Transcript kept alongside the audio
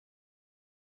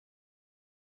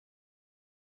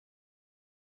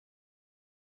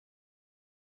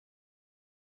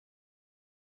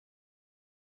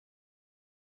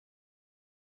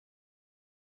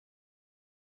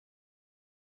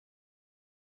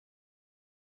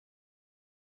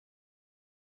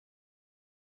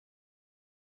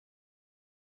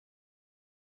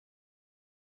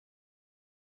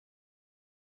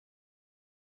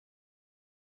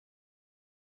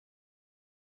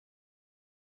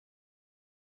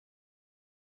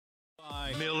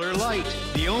Miller Lite,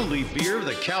 the only beer of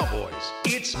the Cowboys.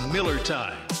 It's Miller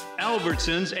time.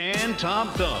 Albertsons and Tom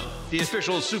Thumb, the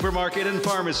official supermarket and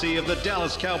pharmacy of the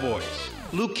Dallas Cowboys.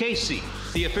 Lucchese,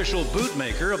 the official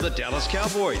bootmaker of the Dallas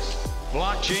Cowboys.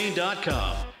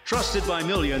 Blockchain.com, trusted by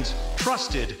millions,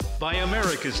 trusted by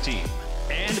America's team.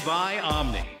 And by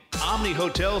Omni. Omni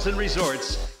Hotels and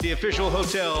Resorts, the official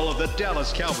hotel of the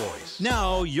Dallas Cowboys.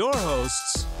 Now, your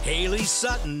hosts, Haley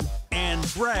Sutton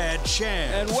and Brad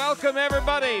Shand. And welcome,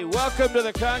 everybody. Welcome to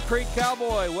the Concrete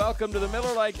Cowboy. Welcome to the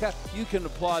Miller Lite You can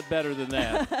applaud better than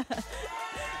that.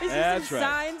 That's some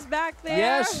signs back there.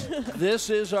 Yes, this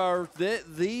is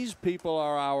these people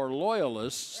are our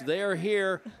loyalists. They are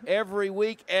here every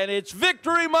week, and it's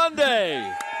Victory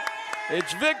Monday.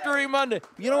 It's Victory Monday.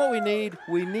 You know what we need?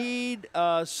 We need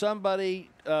somebody.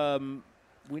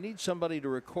 We need somebody to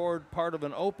record part of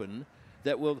an open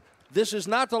that will. This is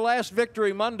not the last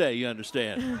Victory Monday. You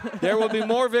understand? There will be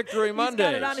more Victory Mondays.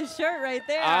 He's got it on his shirt right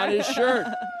there. On his shirt.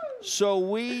 So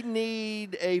we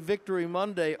need a Victory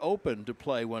Monday open to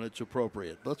play when it's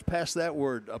appropriate. Let's pass that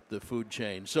word up the food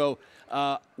chain. So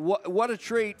what a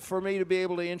treat for me to be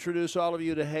able to introduce all of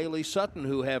you to Haley Sutton,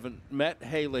 who haven't met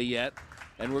Haley yet.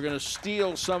 And we're going to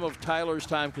steal some of Tyler's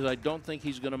time because I don't think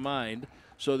he's going to mind,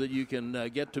 so that you can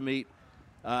get to meet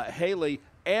Haley.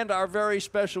 And our very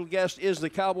special guest is the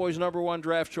Cowboys' #1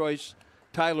 draft choice,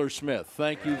 Tyler Smith.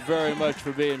 Thank you very much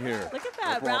for being here. Look at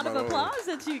that round of applause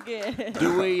that you get.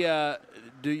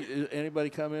 Anybody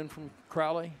come in from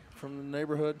Crowley, from the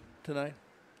neighborhood tonight?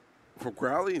 From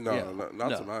Crowley? No, yeah.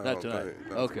 not tonight. Not tonight.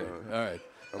 Okay, all right.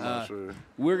 I'm not sure.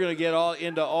 We're going to get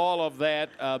into all of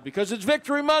that because it's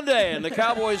Victory Monday, and the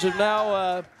Cowboys have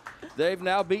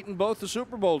now beaten both the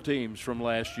Super Bowl teams from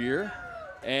last year,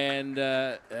 and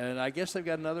I guess they've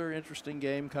got another interesting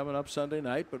game coming up Sunday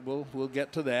night, but we'll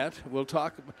get to that. We'll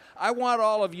talk. I want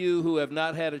all of you who have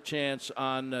not had a chance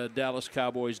on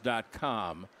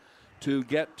DallasCowboys.com to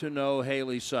get to know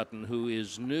Haley Sutton, who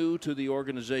is new to the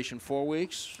organization. 4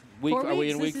 weeks. Are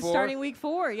we in week 4? This is starting week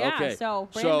 4. Yeah. Okay. So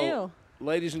brand new.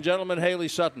 Ladies and gentlemen, Haley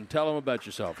Sutton, tell them about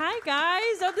yourself. Hi,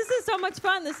 guys. Oh, this is so much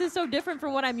fun. This is so different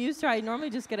from what I'm used to. I normally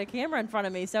just get a camera in front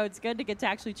of me, so it's good to get to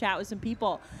actually chat with some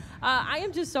people. I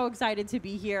am just so excited to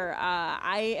be here.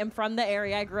 I am from the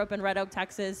area. I grew up in Red Oak,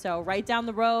 Texas, so right down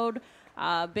the road.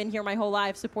 Been here my whole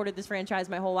life, supported this franchise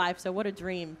my whole life, so what a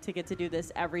dream to get to do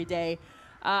this every day.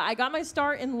 I got my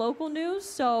start in local news,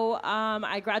 so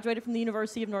I graduated from the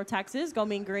University of North Texas, go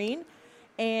Mean Green.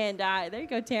 And there you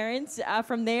go, Terrence.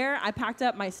 From there, I packed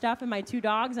up my stuff and my 2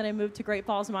 dogs, and I moved to Great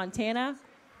Falls, Montana,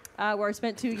 where I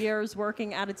spent 2 years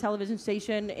working at a television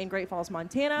station in Great Falls,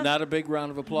 Montana. Not a big round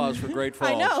of applause for Great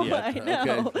Falls I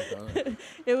know. Okay.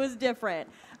 It was different.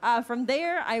 From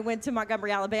there, I went to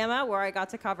Montgomery, Alabama, where I got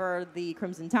to cover the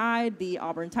Crimson Tide, the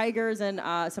Auburn Tigers, and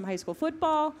some high school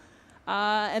football.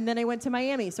 And then I went to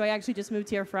Miami. So I actually just moved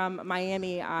here from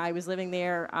Miami. I was living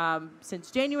there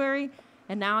since January.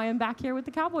 And now I am back here with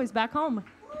the Cowboys back home.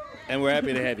 And we're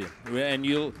happy to have you. And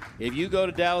if you go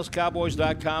to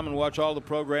DallasCowboys.com and watch all the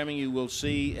programming, you will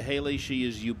see Haley. She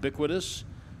is ubiquitous,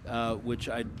 which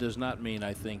does not mean,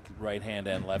 I think, right hand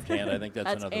and left hand. I think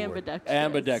that's another ambidextrous. Word.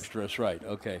 Ambidextrous, right.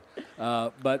 Okay.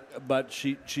 But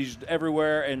she's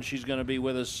everywhere, and she's going to be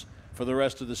with us for the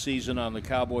rest of the season on the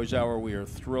Cowboys Hour. We are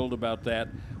thrilled about that.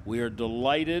 We are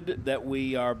delighted that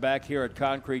we are back here at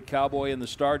Concrete Cowboy in the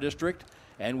Star District.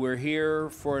 And we're here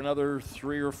for another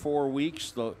 3 or 4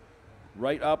 weeks,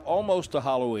 right up almost to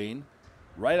Halloween,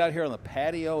 right out here on the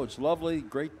patio. It's lovely,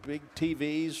 great big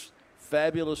TVs,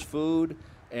 fabulous food,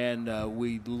 and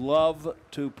we love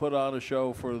to put on a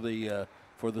show for the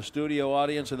studio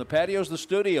audience. And the patio's the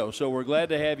studio, so we're glad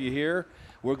to have you here.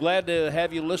 We're glad to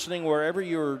have you listening wherever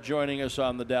you're joining us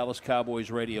on the Dallas Cowboys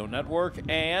Radio Network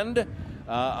and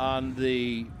on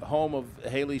the home of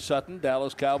Haley Sutton,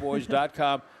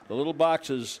 DallasCowboys.com. The little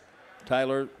boxes,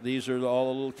 Tyler, these are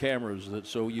all the little cameras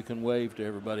so you can wave to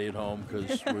everybody at home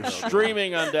because we're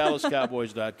streaming on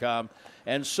DallasCowboys.com.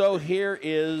 And so here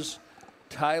is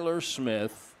Tyler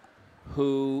Smith,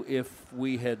 who, if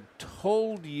we had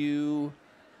told you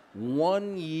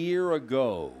 1 year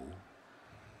ago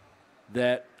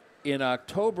that in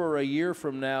October a year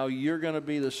from now you're going to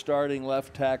be the starting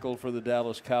left tackle for the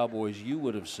Dallas Cowboys, you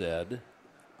would have said.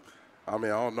 I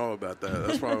mean, I don't know about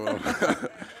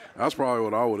that. That's probably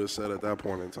what I would have said at that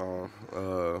point in time.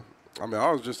 I mean,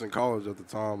 I was just in college at the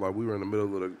time. Like, we were in the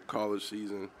middle of the college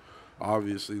season.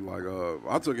 Obviously,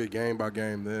 I took it game by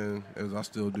game then, as I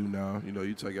still do now. You know,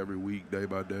 you take every week, day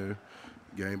by day,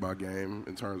 game by game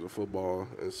in terms of football.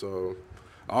 And so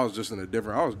I was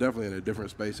definitely in a different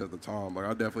space at the time. Like I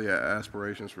definitely had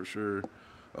aspirations for sure.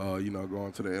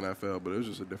 Going to the NFL, but it was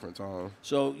just a different time.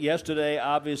 So yesterday,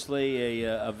 obviously,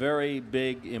 a very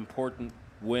big, important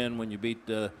win when you beat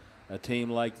a team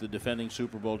like the defending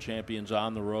Super Bowl champions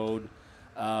on the road.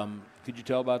 Could you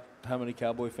tell about how many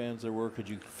Cowboy fans there were? Could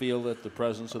you feel that the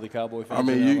presence of the Cowboy fans? I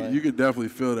mean, in LA? you could definitely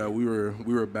feel that we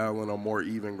were battling on more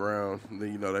even ground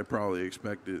than they probably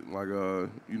expected. Like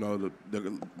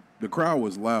the crowd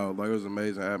was loud. Like it was an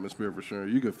amazing atmosphere for sure.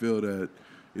 You could feel that.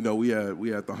 We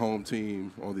had the home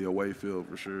team on the away field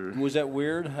for sure. Was that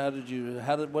weird?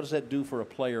 What does that do for a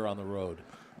player on the road?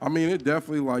 I mean, it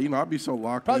definitely I'd be so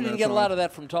locked. Probably in didn't get a lot of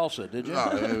that from Tulsa, did you?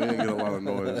 Nah, we didn't get a lot of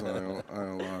noise. I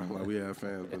don't lie. Like we had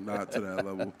fans, but not to that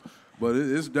level. But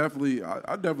it's definitely,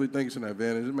 I definitely think it's an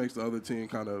advantage. It makes the other team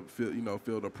kind of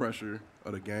feel the pressure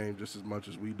of the game just as much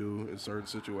as we do in certain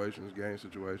situations, game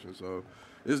situations. So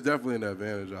it's definitely an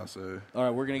advantage, I say. All right,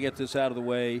 we're going to get this out of the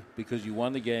way because you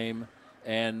won the game,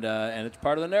 and it's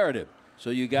part of the narrative. So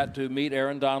you got to meet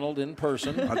Aaron Donald in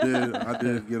person. I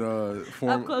did get up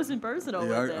close and personal.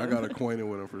 Yeah, with him. I got acquainted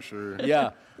with him for sure.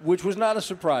 Yeah, which was not a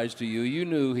surprise to you. You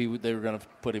knew they were going to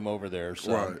put him over there.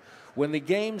 So right. When the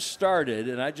game started,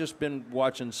 and I'd just been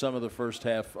watching some of the first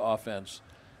half offense.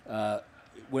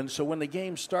 When the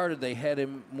game started, they had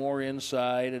him more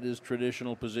inside at his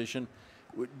traditional position.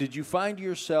 Did you find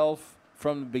yourself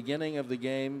from the beginning of the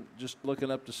game just looking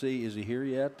up to see, is he here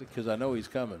yet? Because I know he's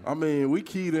coming. I mean, we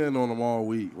keyed in on him all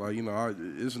week. Like,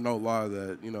 it's no lie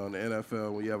that, in the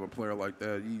NFL, when you have a player like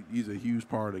that, he's a huge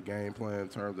part of the game plan in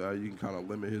terms of how you can kind of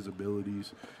limit his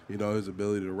abilities, his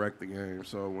ability to wreck the game.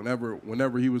 So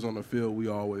whenever he was on the field, we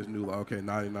always knew, like, okay,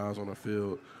 99's on the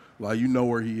field. Like,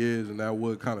 where he is, and that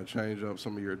would kind of change up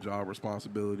some of your job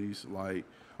responsibilities, like,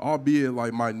 albeit,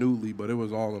 like, minutely, but it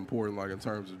was all important, like, in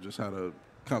terms of just how to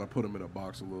kind of put him in a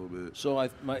box a little bit. So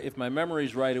if my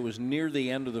memory's right, it was near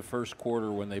the end of the first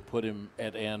quarter when they put him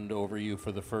at end over you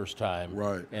for the first time.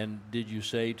 Right. And did you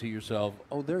say to yourself,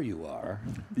 "Oh, there you are"?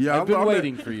 Yeah, I've been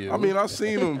waiting for you. I mean, I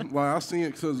seen him. Like I seen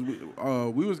it because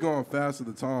we was going fast at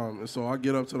the time, and so I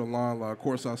get up to the line. Like, of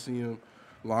course, I see him.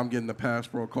 Like, I'm getting the pass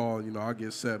pro call, and I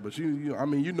get set. But I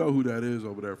mean, who that is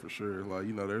over there for sure.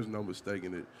 Like, there's no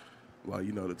mistaking it. Like,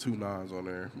 the 2 9s on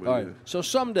there. But all right. So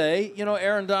someday,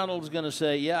 Aaron Donald's going to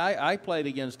say, yeah, I played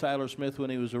against Tyler Smith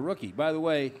when he was a rookie. By the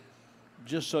way,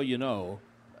 just so you know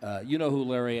who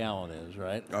Larry Allen is,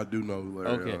 right? I do know who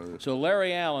Larry Allen is. So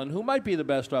Larry Allen, who might be the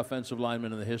best offensive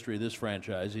lineman in the history of this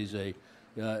franchise, he's a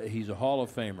Hall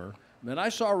of Famer. And I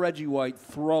saw Reggie White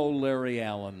throw Larry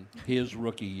Allen his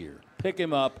rookie year. Pick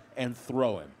him up and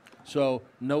throw him. So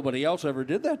nobody else ever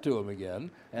did that to him again.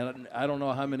 And I don't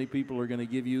know how many people are going to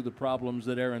give you the problems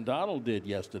that Aaron Donald did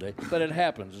yesterday, but it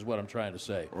happens is what I'm trying to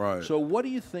say. Right. So what do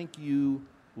you think you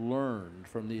learned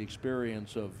from the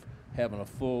experience of having a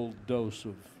full dose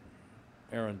of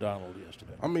Aaron Donald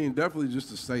yesterday? I mean, definitely just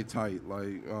to stay tight.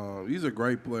 Like, he's a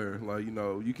great player. Like,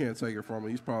 you can't take it from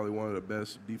him. He's probably one of the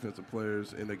best defensive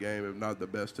players in the game, if not the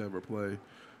best to ever play.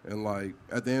 And, like,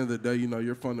 at the end of the day,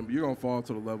 you're going to fall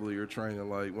to the level of your training.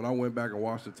 Like, when I went back and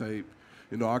watched the tape,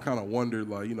 I kind of wondered,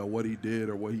 like, what he did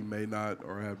or what he may not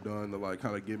or have done to, like,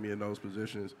 kind of get me in those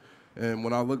positions. And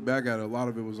when I look back at it, a lot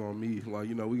of it was on me. Like,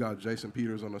 we got Jason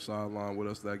Peters on the sideline with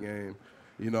us that game.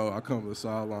 I come to the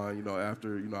sideline,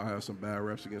 after, I have some bad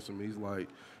reps against him. He's like,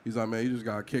 man, you just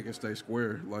got to kick and stay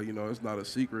square. Like, it's not a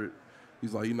secret.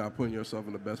 He's like, you're not putting yourself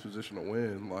in the best position to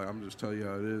win. Like, I'm just telling you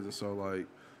how it is. And so, like,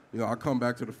 I come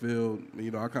back to the field,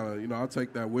 I kind of, I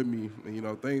take that with me.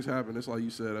 And, things happen. It's like you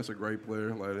said, that's a great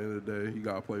player. Like, at the end of the day, you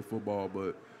got to play football.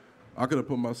 But I could have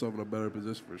put myself in a better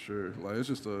position for sure. Like,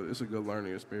 it's a good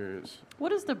learning experience. What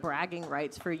does the bragging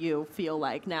rights for you feel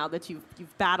like now that you've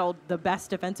battled the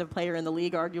best defensive player in the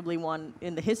league, arguably one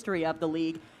in the history of the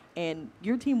league, and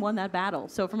your team won that battle?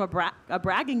 So from a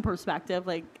bragging perspective,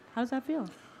 like, how does that feel?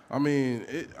 I mean,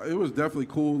 it was definitely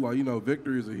cool. Like,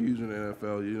 victories are huge in the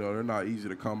NFL. They're not easy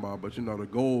to come by, but the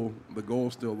goal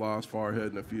still lies far ahead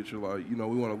in the future. Like, we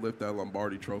want to lift that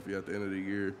Lombardi trophy at the end of the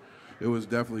year. It was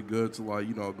definitely good to,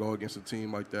 like, go against a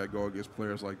team like that, go against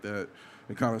players like that,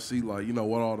 and kind of see, like,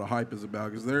 what all the hype is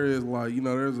about. Because there is, like,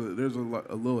 there's a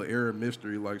little air of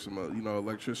mystery, like some,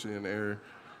 electricity in the air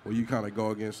when you kind of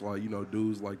go against, like,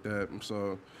 dudes like that. And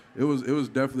so it was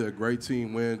definitely a great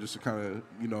team win just to kind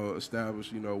of,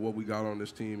 establish, what we got on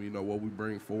this team, what we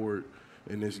bring forward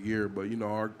in this year. But,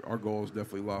 our goals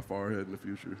definitely lie far ahead in the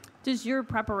future. Does your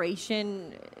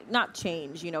preparation not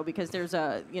change, because there's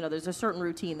a certain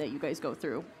routine that you guys go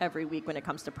through every week when it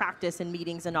comes to practice and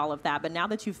meetings and all of that. But now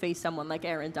that you face someone like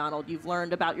Aaron Donald, you've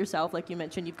learned about yourself. Like you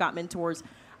mentioned, you've got mentors.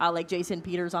 like Jason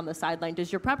Peters on the sideline.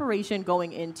 Does your preparation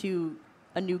going into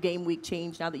a new game week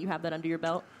change now that you have that under your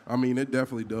belt? I mean, it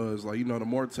definitely does. Like, the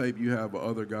more tape you have of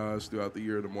other guys throughout the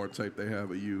year, the more tape they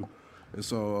have of you. And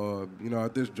so,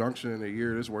 at this junction in the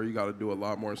year, this is where you got to do a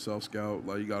lot more self-scout.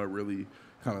 Like, you got to really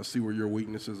kind of see where your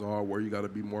weaknesses are, where you got to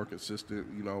be more consistent,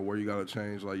 where you got to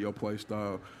change, like, your play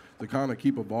style to kind of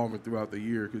keep evolving throughout the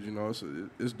year because,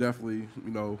 it's definitely,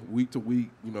 week to week,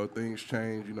 things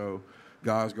change,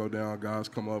 guys go down, guys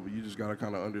come up, but you just got to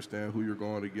kind of understand who you're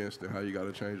going against and how you got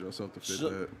to change yourself to fit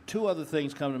that. Two other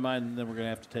things come to mind, and then we're going to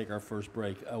have to take our first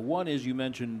break. One is you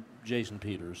mentioned Jason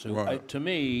Peters. So right. To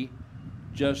me,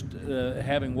 just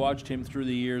having watched him through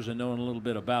the years and knowing a little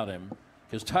bit about him,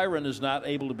 because Tyron is not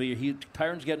able to be –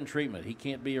 Tyron's getting treatment. He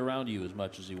can't be around you as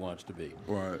much as he wants to be.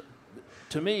 Right.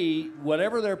 To me,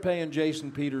 whatever they're paying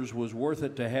Jason Peters was worth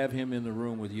it to have him in the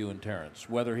room with you and Terrence,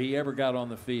 whether he ever got on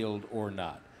the field or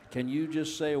not. Can you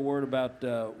just say a word about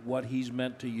what he's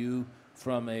meant to you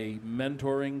from a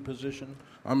mentoring position?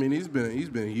 I mean, he's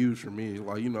been huge for me.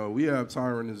 Like, we have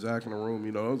Tyron and Zach in the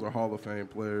room. Those are Hall of Fame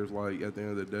players. Like, at the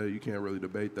end of the day, you can't really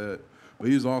debate that. But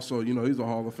he's also, he's a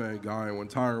Hall of Fame guy. And when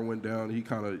Tyron went down, he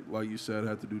kind of, like you said,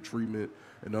 had to do treatment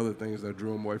and other things that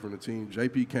drew him away from the team.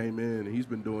 JP came in, and he's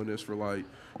been doing this for, like,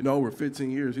 over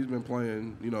 15 years. He's been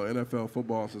playing, NFL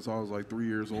football since I was, like, 3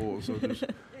 years old. So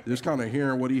just kind of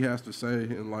hearing what he has to say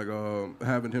and, like,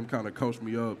 having him kind of coach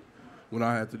me up when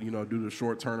I had to, do the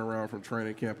short turnaround from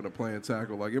training camp and to playing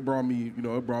tackle. Like, it brought me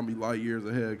light years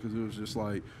ahead because it was just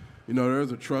like,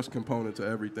 there's a trust component to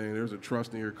everything. There's a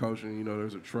trust in your coaching.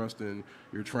 There's a trust in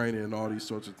your training and all these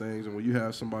sorts of things. And when you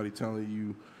have somebody telling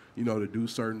you, to do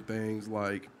certain things,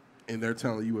 like, and they're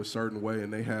telling you a certain way,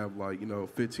 and they have, like,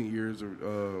 15 years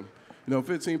of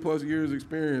 15 plus years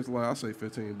experience. Like, I say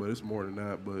 15, but it's more than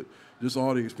that. But just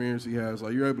all the experience he has,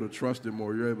 like, you're able to trust him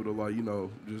more. You're able to, like,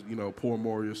 just, pour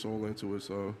more of your soul into it.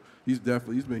 So he's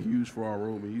been huge for our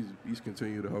room, and he's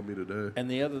continued to help me today.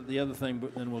 And the other thing,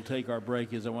 then we'll take our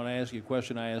break, is I want to ask you a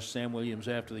question I asked Sam Williams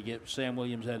after the game. Sam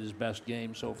Williams had his best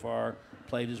game so far,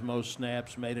 played his most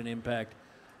snaps, made an impact.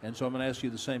 And so I'm going to ask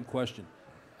you the same question.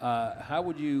 How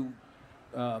would you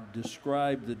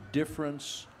describe the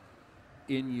difference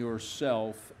in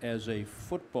yourself as a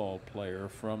football player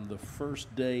from the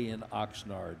first day in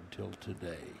Oxnard till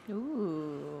today?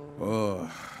 Ooh.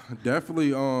 Definitely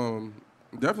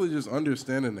just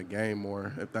understanding the game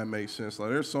more, if that makes sense. Like,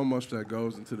 there's so much that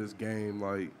goes into this game,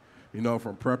 like,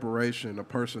 from preparation to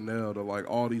personnel to, like,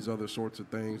 all these other sorts of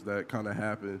things that kind of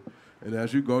happen. And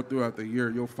as you go throughout the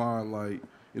year, you'll find, like,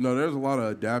 there's a lot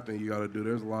of adapting you got to do.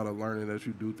 There's a lot of learning that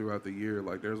you do throughout the year.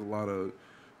 Like, there's a lot of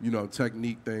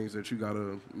technique things that you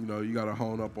gotta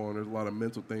hone up on. There's a lot of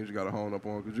mental things you gotta hone up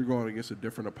on because you're going against a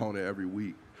different opponent every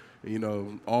week.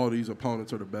 And, all these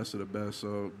opponents are the best of the best.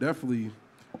 So definitely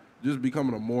just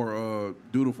becoming a more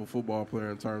dutiful football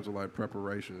player in terms of, like,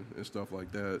 preparation and stuff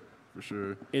like that, for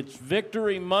sure. It's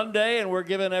Victory Monday, and we're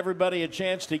giving everybody a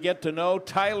chance to get to know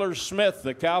Tyler Smith,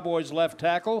 the Cowboys left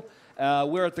tackle.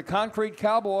 We're at the Concrete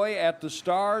Cowboy at the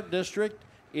Star District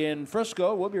in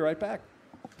Frisco. We'll be right back.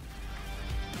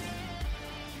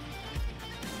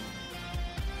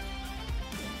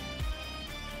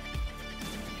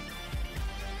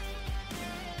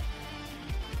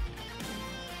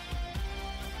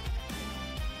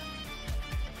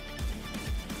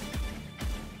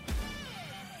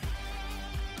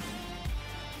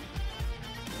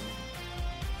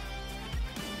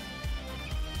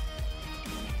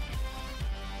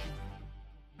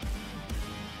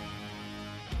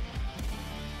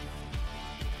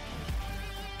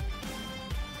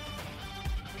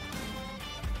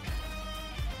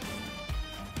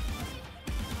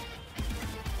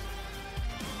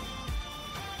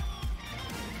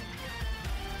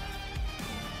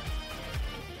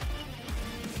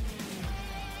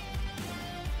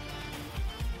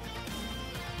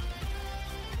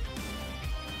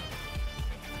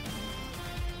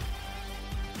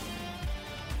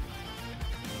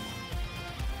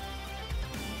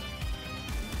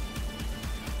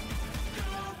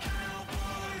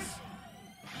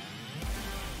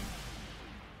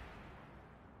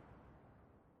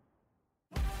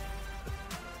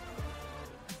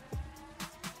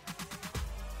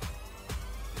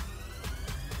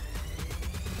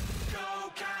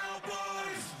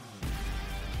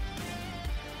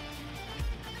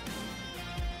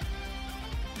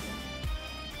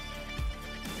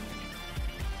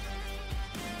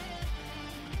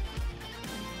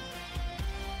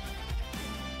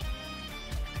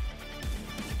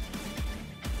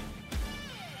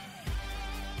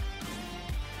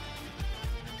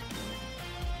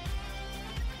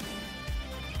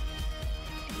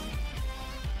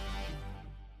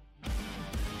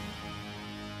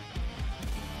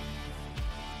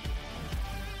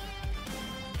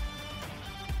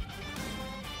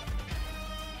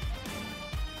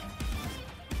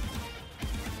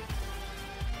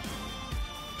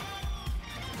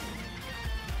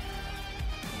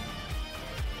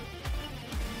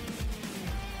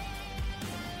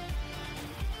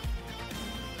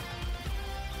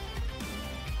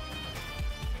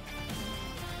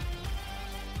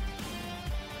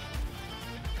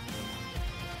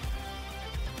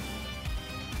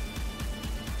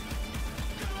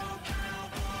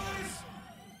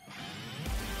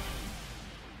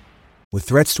 With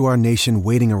threats to our nation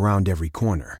waiting around every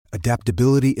corner,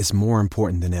 adaptability is more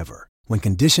important than ever. When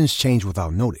conditions change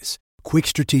without notice, quick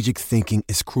strategic thinking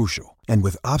is crucial. And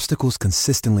with obstacles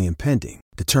consistently impending,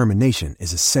 determination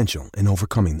is essential in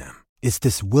overcoming them. It's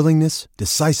this willingness,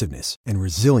 decisiveness, and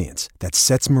resilience that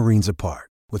sets Marines apart.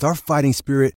 With our fighting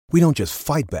spirit, we don't just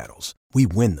fight battles, we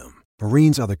win them.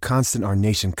 Marines are the constant our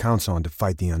nation counts on to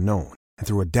fight the unknown. And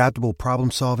through adaptable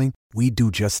problem solving, we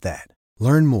do just that.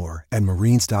 Learn more at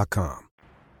marines.com.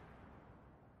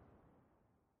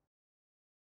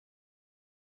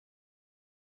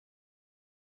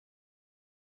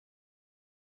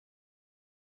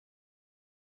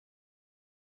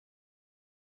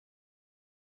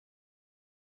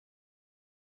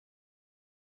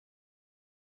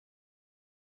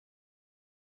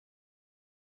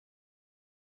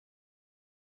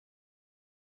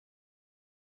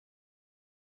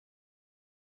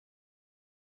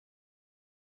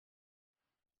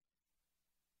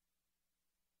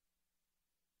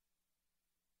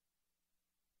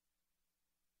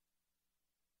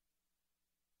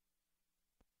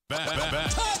 Back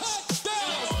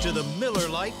to the Miller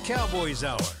Lite Cowboys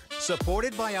Hour,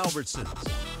 supported by Albertsons.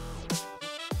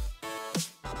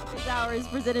 This hour is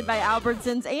presented by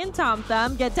Albertsons and Tom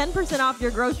Thumb. Get 10% off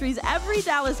your groceries every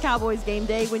Dallas Cowboys game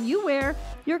day when you wear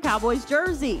your Cowboys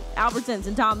jersey. Albertsons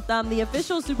and Tom Thumb, the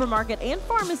official supermarket and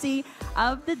pharmacy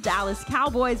of the Dallas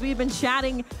Cowboys. We've been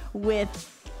chatting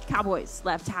with Cowboys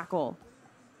left tackle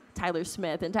Tyler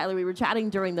Smith. And Tyler, we were chatting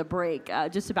during the break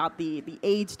just about the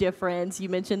age difference. You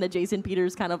mentioned that Jason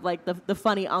Peters kind of like the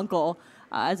funny uncle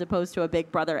as opposed to a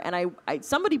big brother. And I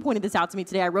somebody pointed this out to me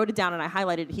today. I wrote it down and I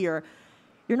highlighted it here.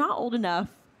 You're not old enough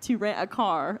to rent a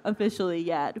car officially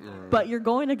yet, but you're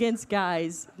going against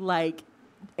guys like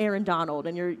Aaron Donald,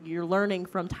 and you're learning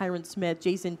from Tyron Smith,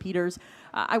 Jason Peters.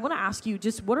 I want to ask you,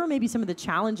 just what are maybe some of the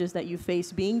challenges that you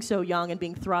face being so young and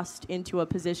being thrust into a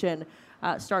position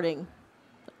starting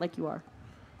like you are?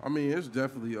 I mean, it's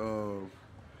definitely,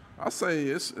 I say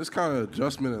it's kind of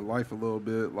adjustment in life a little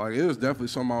bit. Like, it was definitely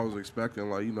something I was expecting.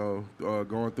 Like,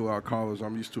 going throughout college,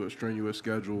 I'm used to a strenuous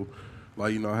schedule.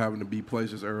 Like, having to be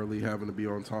places early, having to be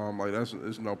on time. Like,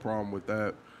 there's no problem with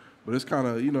that. But it's kind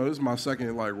of, this is my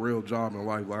second, like, real job in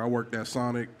life. Like, I worked at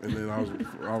Sonic, and then I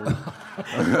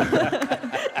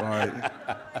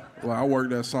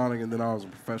worked at Sonic, and then I was a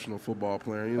professional football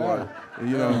player.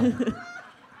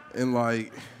 And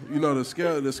like, the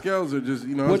scales are just,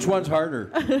 Which one's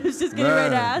harder? I was just getting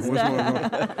ready to ask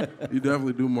that. You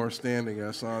definitely do more standing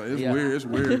at Sonic. It's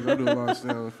weird. I do a lot of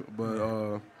standing,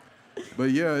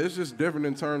 but yeah, it's just different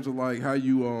in terms of like how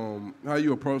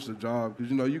you approach the job,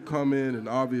 because you come in and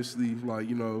obviously like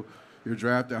you're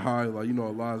drafted high, like a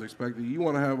lot is expected. You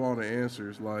want to have all the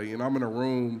answers, like, and I'm in a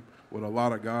room with a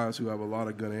lot of guys who have a lot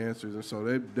of good answers, and so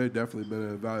they've definitely been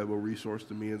an invaluable resource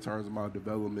to me in terms of my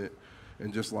development.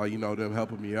 And just like, them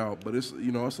helping me out. But it's,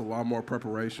 it's a lot more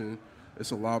preparation. It's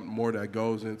a lot more that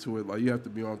goes into it. Like, you have to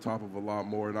be on top of a lot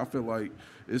more. And I feel like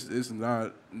it's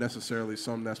not necessarily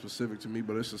something that's specific to me,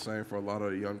 but it's the same for a lot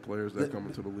of young players that come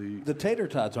into the league. The tater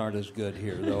tots aren't as good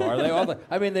here, though, are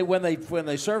they? When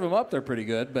they serve them up, they're pretty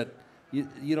good, but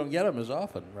you don't get them as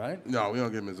often, right? No, we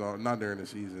don't get them as often. Not during the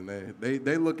season.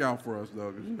 They look out for us,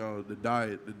 though, because, the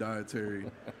dietary.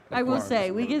 I will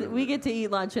say, we get to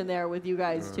eat lunch in there with you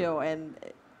guys, too, and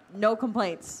no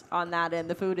complaints on that end.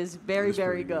 The food is very,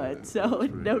 very good, so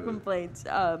no complaints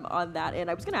on that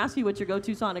end. I was going to ask you what your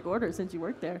go-to Sonic order since you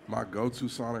work there. My go-to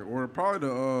Sonic order? Probably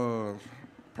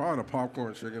the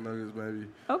popcorn chicken nuggets, baby.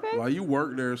 Okay. Like, you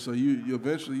work there, so you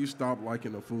eventually stop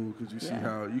liking the food because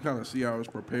you kind of see how it's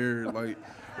prepared. Like,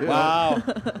 wow,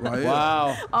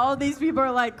 wow. All these people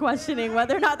are like questioning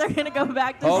whether or not they're going to go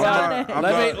back to Sonic.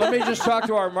 Let me just talk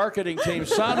to our marketing team.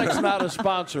 Sonic's not a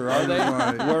sponsor, are they?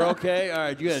 We're okay. All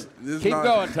right, good. Keep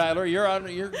going, Tyler. You're on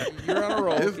a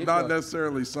roll. It's not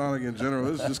necessarily Sonic in general.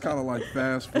 It's just kind of like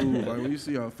fast food. Like, when you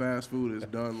see how fast food is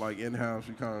done, like in house,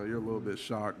 you're a little bit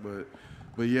shocked,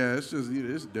 But yeah, it's just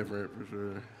it's different for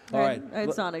sure. All right. I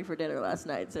had Sonic for dinner last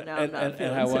night, so now I'm not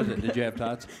feeling how was it? Did you have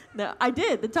tots? No, I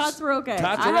did. The tots were okay.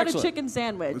 I had a chicken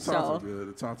sandwich. The tots are good.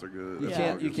 The tots are good. You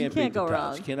can't beat the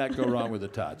tots. You cannot go wrong with the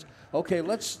tots. Okay,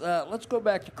 let's go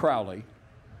back to Crowley.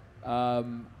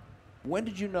 When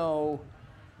did you know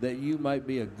that you might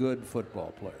be a good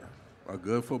football player? A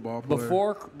good football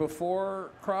player?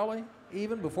 Before Crowley?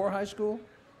 Even before high school?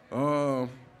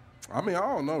 I mean, I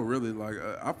don't know, really. Like,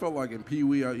 I felt like in Pee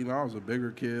Wee, I was a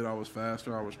bigger kid. I was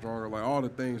faster. I was stronger. Like, all the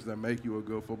things that make you a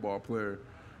good football player.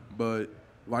 But,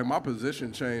 like, my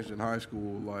position changed in high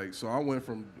school. Like, so I went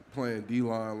from playing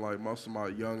D-line, like, most of my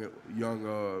young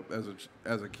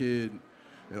as a kid,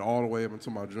 and all the way up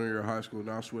until my junior year of high school.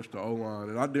 Now I switched to O-line,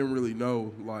 and I didn't really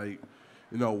know, like,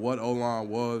 you know, what O-line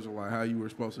was or, like, how you were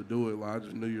supposed to do it. Like, I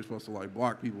just knew you were supposed to, like,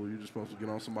 block people. You're just supposed to get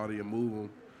on somebody and move them.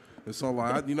 And so,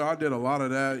 like, I did a lot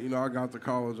of that. You know, I got to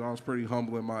college. I was pretty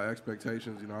humble in my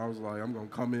expectations. You know, I was like, I'm going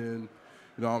to come in.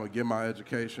 You know, I'm going to get my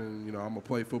education. You know, I'm going to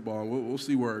play football. And we'll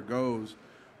see where it goes.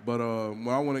 But when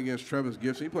I went against Travis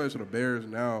Gibson, he plays for the Bears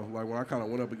now. Like, when I kind of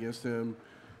went up against him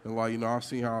and, like, you know, I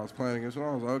seen how I was playing against him,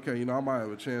 I was like, okay, you know, I might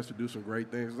have a chance to do some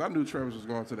great things. 'Cause I knew Travis was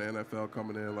going to the NFL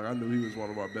coming in. Like, I knew he was one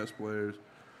of our best players.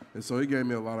 And so he gave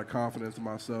me a lot of confidence in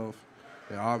myself.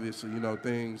 And obviously, you know,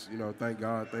 things, you know, thank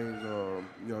God,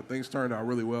 things turned out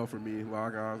really well for me.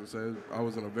 Like I honestly said, I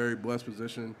was in a very blessed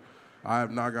position. I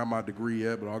have not got my degree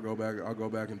yet, but I'll go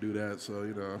back and do that. So,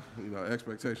 you know,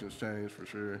 expectations change for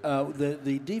sure.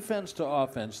 The defense to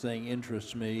offense thing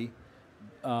interests me.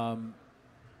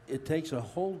 It takes a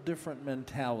whole different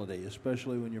mentality,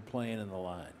 especially when you're playing in the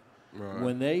line. Right.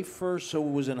 When they first, so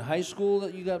it was in high school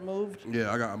that you got moved?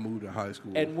 Yeah, I got moved in high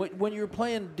school. And when you were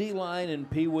playing D-line and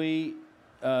Pee Wee,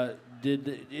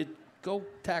 did it go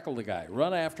tackle the guy,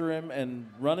 run after him and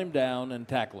run him down and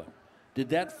tackle him? Did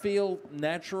that feel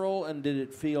natural, and did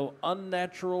it feel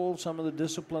unnatural, some of the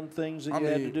discipline things that you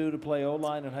had to do to play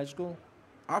O-line in high school?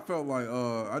 I felt like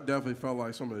I definitely felt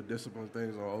like some of the discipline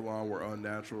things on O-line were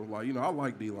unnatural. Like, you know, I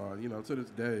like D-line. You know, to this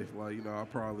day, like, you know, I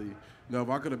probably, you know, if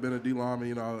I could have been a D-lineman,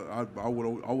 you know, I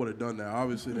would have done that.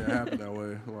 Obviously, it didn't happen that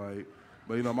way. Like,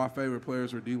 but you know, my favorite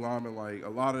players were D-linemen. Like, a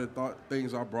lot of the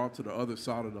things I brought to the other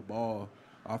side of the ball,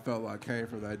 I felt like came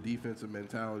from that defensive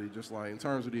mentality. Just like in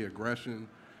terms of the aggression,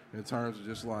 in terms of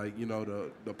just like, you know,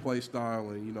 the play style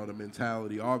and, you know, the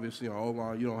mentality. Obviously, on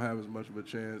O-line, you don't have as much of a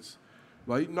chance.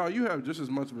 Like, no, you have just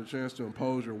as much of a chance to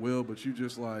impose your will, but you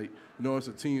just, like, you know, it's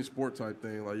a team sport type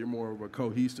thing. Like, you're more of a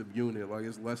cohesive unit. Like,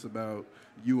 it's less about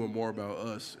you and more about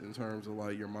us in terms of,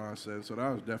 like, your mindset. So that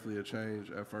was definitely a change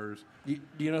at first. Do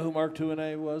you know who Mark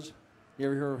Tuinei was? You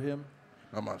ever heard of him?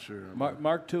 I'm not sure.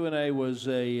 Mark Tuinei was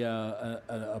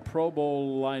a Pro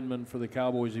Bowl lineman for the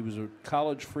Cowboys. He was a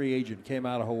college free agent, came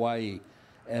out of Hawaii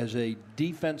as a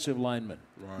defensive lineman.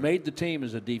 Right. Made the team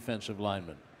as a defensive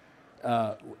lineman.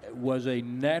 Was a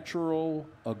natural,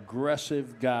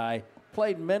 aggressive guy.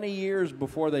 Played many years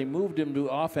before they moved him to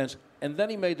offense, and then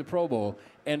he made the Pro Bowl.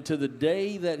 And to the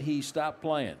day that he stopped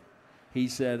playing, he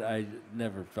said, I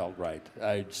never felt right.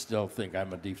 I still think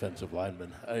I'm a defensive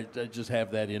lineman. I just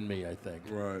have that in me, I think.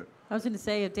 Right. I was going to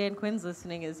say, if Dan Quinn's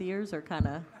listening, his ears are kind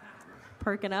of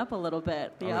perking up a little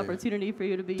bit. The opportunity for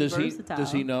you to be versatile.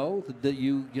 Does he know that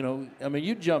you know? I mean,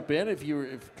 you'd jump in if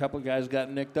a couple of guys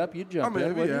got nicked up. You'd jump in. I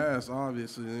mean, if he asks,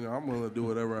 obviously, you know, I'm willing to do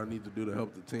whatever I need to do to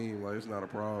help the team. Like, it's not a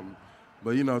problem.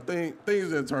 But you know, things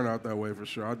didn't turn out that way for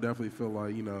sure. I definitely feel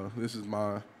like, you know, this is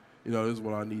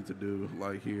what I need to do,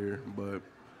 like, here. But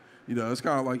you know, it's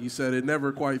kind of like you said, it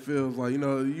never quite feels like, you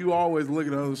know, you always look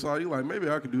at the other side. You're like, maybe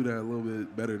I could do that a little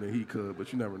bit better than he could,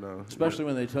 but you never know. Especially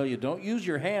when they tell you, don't use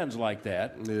your hands like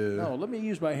that. Yeah. No, let me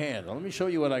use my hand. Let me show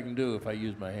you what I can do if I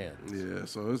use my hands. Yeah,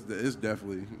 so it's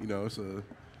definitely, you know, it's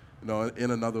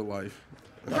in another life.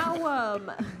 How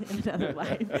in another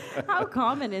life, how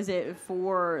common is it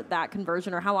for that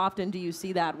conversion, or how often do you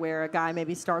see that where a guy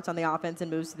maybe starts on the offense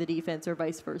and moves to the defense, or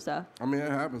vice versa? I mean,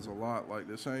 it happens a lot. Like,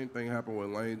 the same thing happened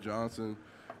with Lane Johnson.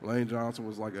 Lane Johnson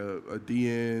was like a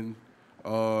DN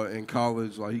in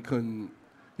college. Like,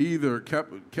 he either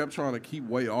kept trying to keep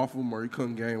weight off him, or he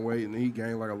couldn't gain weight, and he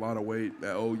gained like a lot of weight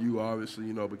at OU. Obviously,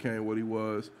 you know, became what he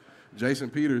was.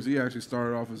 Jason Peters, he actually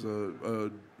started off as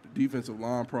a defensive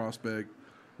line prospect.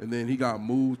 And then he got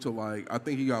moved to, I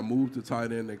think he got moved to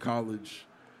tight end in college,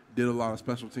 did a lot of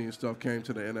special team stuff, came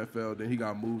to the NFL. Then he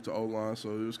got moved to O-line, so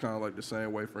it was kind of like the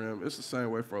same way for him. It's the same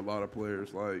way for a lot of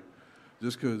players. Like,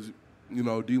 just because, you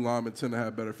know, D linemen tend to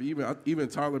have better feet. Even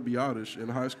Tyler Biadasz in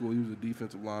high school, he was a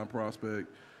defensive line prospect.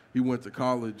 He went to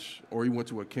college, or he went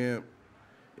to a camp,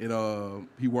 and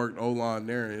he worked O-line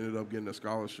there and ended up getting a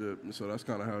scholarship. And so that's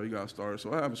kind of how he got started.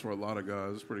 So it happens for a lot of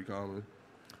guys. It's pretty common.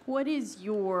 What is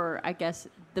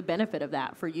the benefit of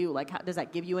that for you? Like, does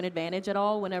that give you an advantage at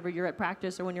all whenever you're at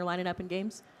practice or when you're lining up in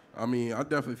games? I mean, I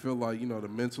definitely feel like, you know, the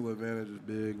mental advantage is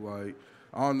big. Like,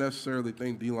 I don't necessarily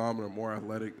think D linemen are more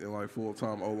athletic than, like,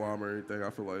 full-time O-linemen or anything.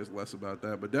 I feel like it's less about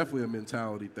that. But definitely a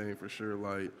mentality thing for sure.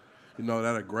 Like, you know,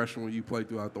 that aggression when you play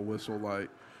throughout the whistle, like,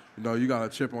 you know, you got a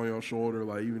chip on your shoulder.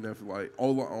 Like, even if, like,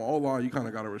 on O-line, you kind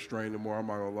of got to restrain them more. I'm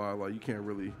not going to lie. Like, you can't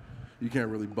really you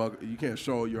can't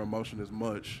show your emotion as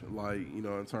much, like, you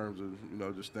know, in terms of, you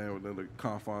know, just staying within the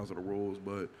confines of the rules.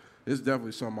 But it's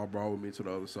definitely something I brought with me to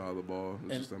the other side of the ball.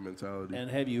 It's just that mentality.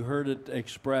 And have you heard it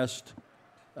expressed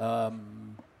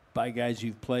by guys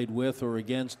you've played with or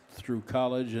against through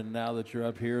college, and now that you're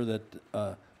up here, that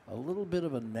a little bit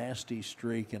of a nasty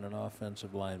streak in an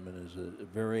offensive lineman is a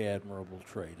very admirable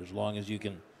trait, as long as you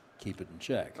can keep it in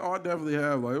check. Oh, I definitely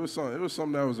have. Like it was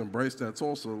something that was embraced at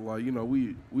Tulsa. Like, you know,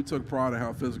 we took pride in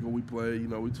how physical we played. You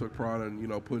know, we took pride in, you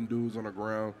know, putting dudes on the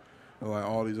ground and like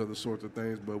all these other sorts of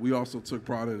things. But we also took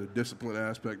pride in the discipline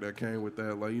aspect that came with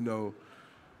that. Like, you know,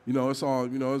 it's all,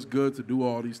 you know, it's good to do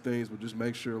all these things, but just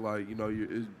make sure, like, you know,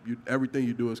 everything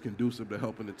you do is conducive to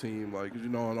helping the team. Like, 'cause, you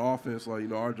know, on offense, like, you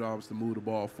know, our job is to move the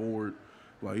ball forward.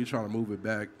 Like, you're trying to move it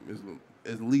back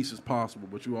as least as possible,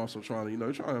 but you also trying to, you know,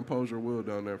 you're trying to impose your will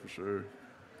down there for sure.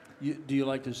 Do you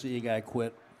like to see a guy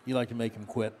quit? You like to make him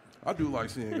quit? I do like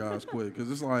seeing guys quit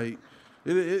because it's like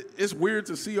it's weird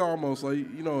to see almost like,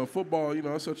 you know, in football, you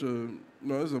know, it's such a, you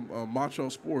know, it's a macho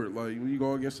sport. Like when you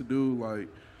go against a dude, like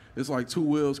it's like two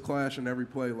wheels clashing every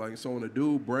play. Like so when a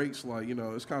dude breaks, like, you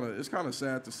know, it's kind of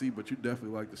sad to see, but you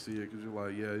definitely like to see it because you're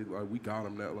like, yeah, like we got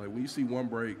him. That like when you see one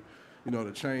break, you know,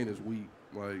 the chain is weak.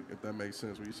 Like, if that makes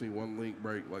sense. When you see one link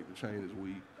break, like, the chain is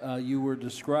weak. You were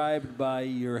described by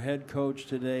your head coach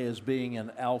today as being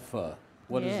an alpha.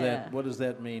 What does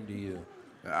that mean to you?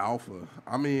 Alpha.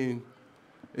 I mean,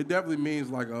 it definitely means,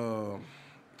 like, to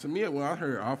me, when I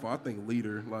hear alpha, I think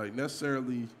leader. Like,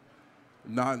 necessarily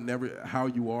not in how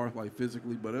you are, like,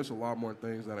 physically, but there's a lot more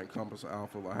things that encompass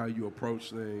alpha, like how you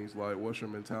approach things, like, what's your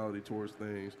mentality towards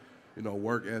things, you know,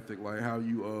 work ethic, like, how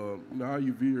you, you know, how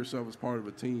you view yourself as part of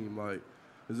a team, like,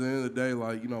 at the end of the day,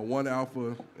 like, you know, one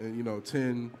alpha and, you know,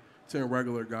 10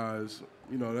 regular guys,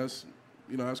 you know, that's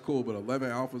cool. But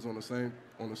 11 alphas on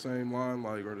the same line,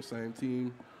 like, or the same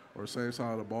team or the same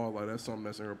side of the ball, like, that's something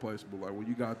that's irreplaceable. Like, when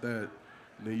you got that,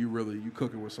 then you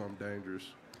cooking with something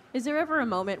dangerous. Is there ever a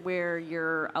moment where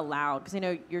you're allowed, because I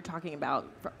know you're talking about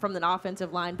from an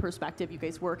offensive line perspective, you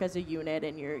guys work as a unit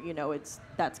and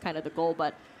that's kind of the goal,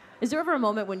 but is there ever a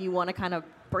moment when you want to kind of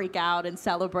break out and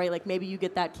celebrate, like maybe you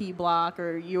get that key block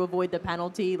or you avoid the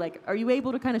penalty? Like, are you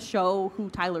able to kind of show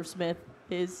who Tyler Smith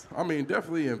is? I mean,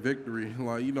 definitely in victory.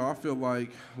 Like, you know, I feel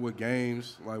like with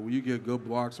games, like when you get good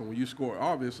blocks and when you score,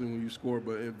 obviously when you score,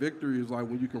 but in victory is like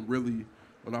when you can really,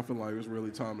 when I feel like it's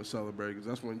really time to celebrate, because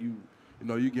that's when you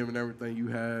know, you're giving everything you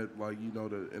had, like, you know,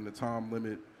 in the time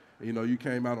limit, and, you know, you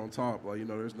came out on top. Like, you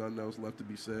know, there's nothing else left to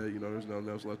be said. You know, there's nothing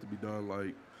else left to be done.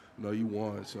 Like, you know, you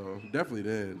won. So definitely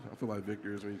then, I feel like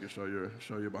victory is when you can show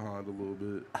your behind a little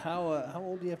bit. How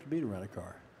old do you have to be to rent a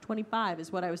car? 25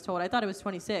 is what I was told. I thought it was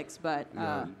 26, but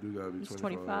yeah, you do gotta be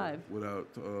 25. Without,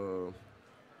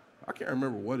 I can't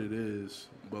remember what it is,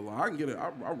 but like, I can get it.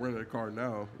 I rented a car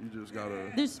now. You just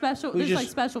gotta. There's special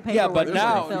paperwork. Yeah, but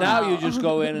now you just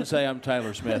go in and say, "I'm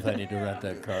Tyler Smith. I need to rent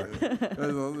that car."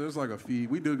 There's like a fee.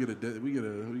 We do get we get a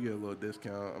little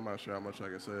discount. I'm not sure how much I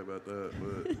can say about that,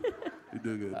 but we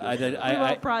do get a discount. I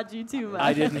won't prod you too much.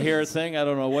 I didn't hear a thing. I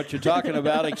don't know what you're talking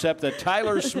about, except that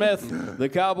Tyler Smith, the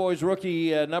Cowboys rookie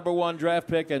 #1 draft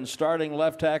pick and starting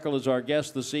left tackle, is our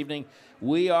guest this evening.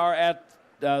 We are at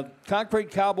Concrete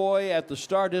Cowboy at the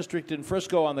Star District in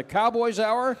Frisco on the Cowboys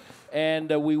Hour, and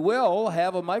we will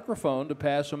have a microphone to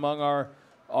pass among our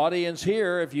audience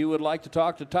here if you would like to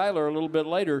talk to Tyler a little bit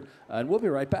later, and we'll be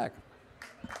right back.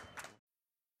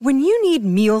 When you need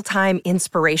mealtime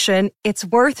inspiration, it's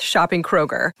worth shopping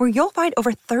Kroger, where you'll find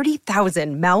over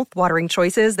 30,000 mouth-watering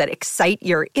choices that excite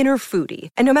your inner foodie.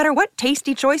 And no matter what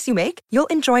tasty choice you make, you'll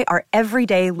enjoy our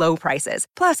everyday low prices,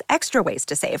 plus extra ways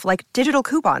to save, like digital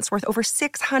coupons worth over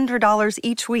 $600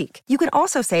 each week. You can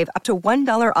also save up to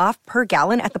 $1 off per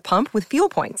gallon at the pump with fuel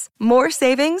points. More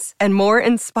savings and more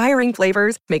inspiring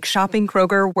flavors make shopping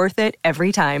Kroger worth it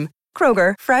every time.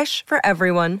 Kroger, fresh for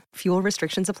everyone. Fuel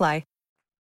restrictions apply.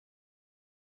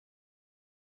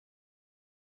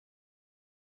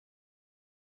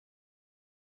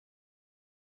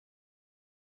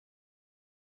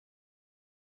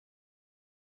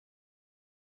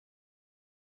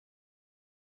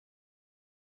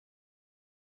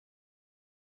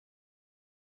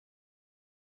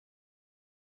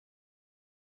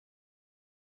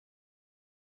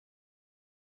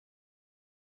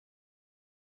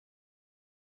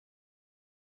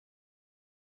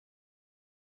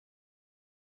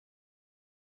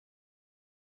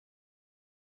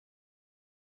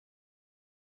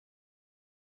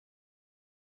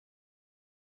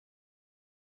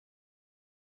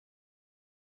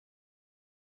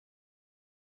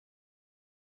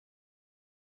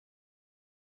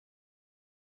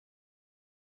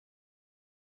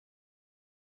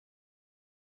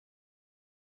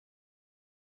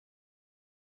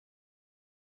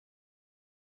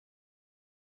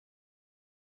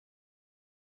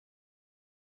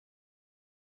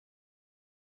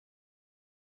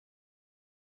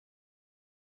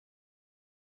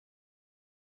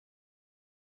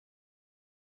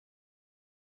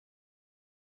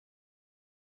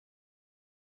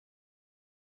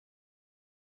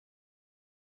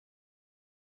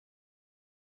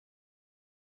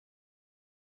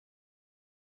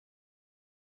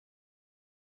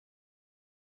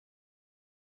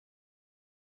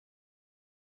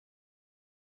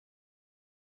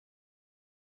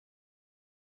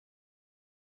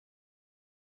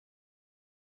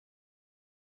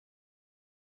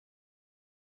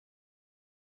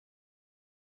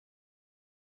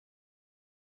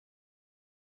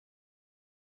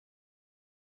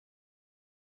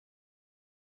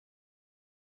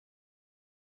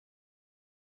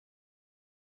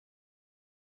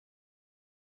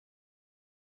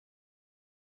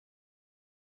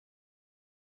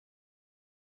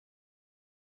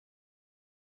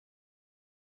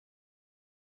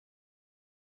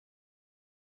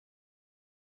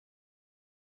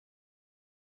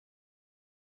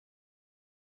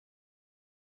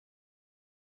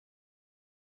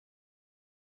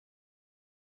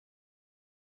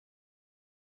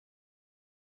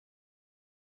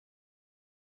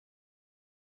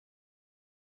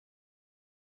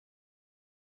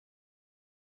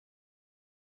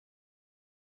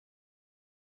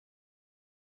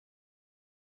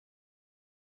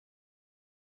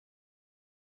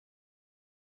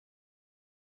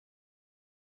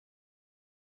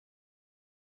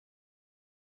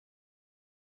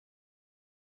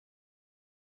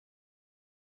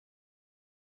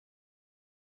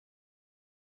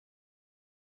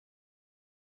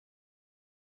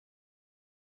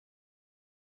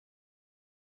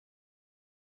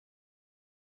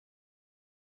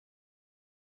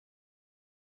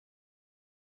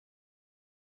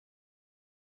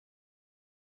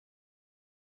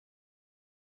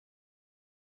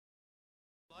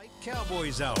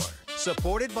 Cowboys Hour,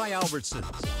 supported by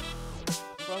Albertsons.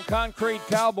 From Concrete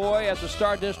Cowboy at the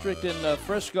Star District in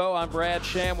Frisco, I'm Brad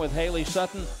Sham with Haley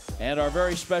Sutton and our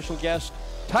very special guest,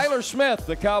 Tyler Smith,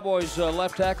 the Cowboys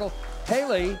left tackle.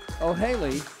 Haley,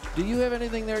 do you have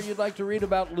anything there you'd like to read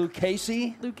about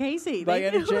Lucchese? Lucchese. By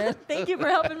any chance? Thank you for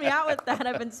helping me out with that.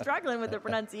 I've been struggling with the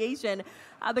pronunciation.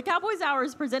 The Cowboys Hour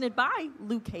is presented by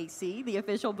Lucchese, the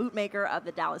official bootmaker of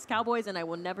the Dallas Cowboys, and I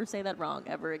will never say that wrong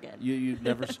ever again.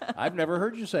 I've never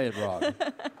heard you say it wrong.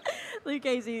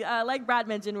 Lucchese, like Brad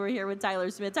mentioned, we're here with Tyler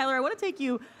Smith. Tyler, I want to take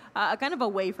you kind of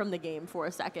away from the game for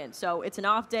a second. So it's an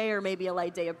off day or maybe a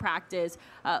light day of practice.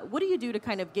 What do you do to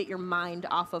kind of get your mind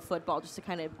off of football, just to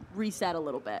kind of reset a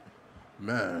little bit?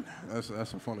 Man, that's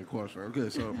a funny question. Okay,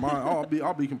 so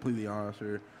I'll be completely honest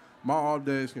here. My off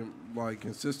days can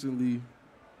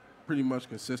pretty much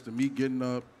consistent. Me getting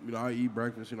up, I eat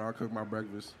breakfast. I cook my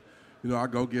breakfast. I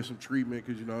go get some treatment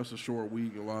because it's a short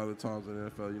week. A lot of the times in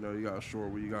the NFL, you got a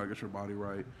short week. You gotta get your body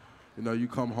right. You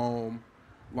come home.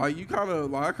 I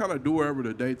kind of do wherever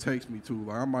the day takes me to.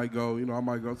 Like I might go to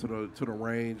the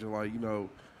range and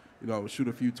shoot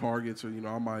a few targets, or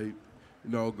I might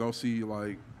go see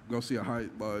a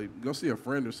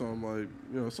friend or something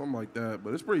something like that.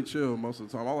 But it's pretty chill most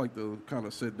of the time. I like to kind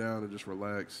of sit down and just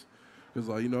relax because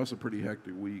it's a pretty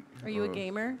hectic week. Are you a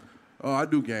gamer? I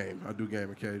do game.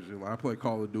 Occasionally. I play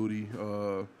Call of Duty.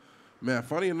 Man,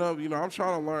 funny enough, I'm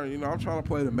trying to learn. I'm trying to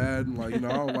play the Madden. I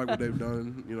don't like what they've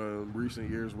done, in recent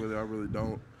years with it. I really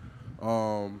don't.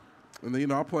 And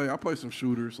then, I play some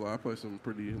shooters. I play some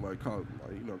pretty, Call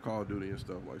of Duty and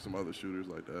stuff, like some other shooters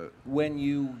like that. When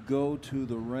you go to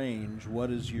the range,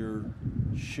 what is your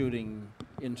shooting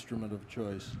instrument of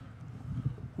choice?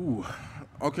 Ooh.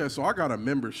 Okay, so I got a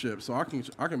membership, so I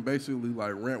can basically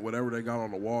rent whatever they got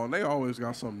on the wall, and they always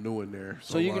got something new in there.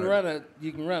 So you can rent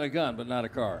a gun, but not a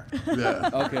car. Yeah.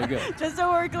 Okay, good. Just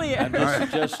so we're clear. I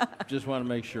just want to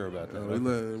make sure about that. We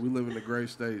live in a great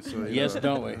state, so yes,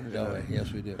 don't we?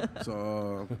 Yes, we do.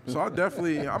 So I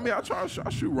definitely, I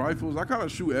shoot rifles. I kind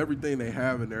of shoot everything they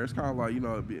have in there. It's kind of like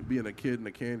being a kid in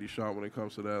a candy shop when it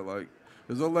comes to that.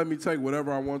 Because they'll let me take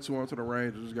whatever I want to onto the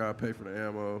range. I just gotta pay for the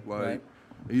ammo. Right.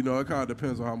 It kind of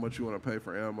depends on how much you want to pay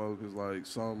for ammo, because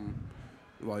some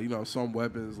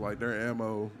weapons, their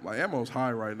ammo's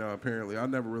high right now. Apparently, I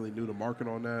never really knew the market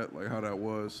on that, how that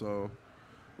was. So,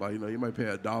 you might pay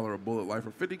 $1 a bullet, for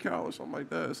 50 cal or something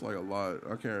like that. It's a lot.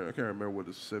 I can't remember what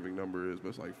the specific number is, but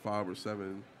it's $5 or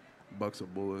 $7 a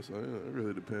bullet. So it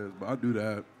really depends. But I do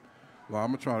that. I'm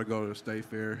gonna try to go to the state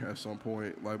fair at some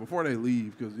point, before they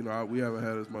leave, because we haven't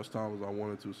had as much time as I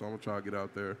wanted to. So I'm gonna try to get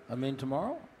out there.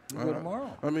 Tomorrow. Go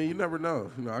tomorrow. You never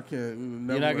know. I can't.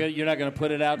 You're not going to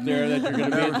put it out there that you're going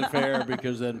to be at the fair,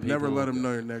 because then people never let them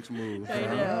know your next move. I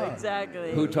know,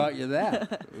 exactly. Who taught you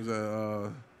that? It was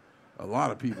a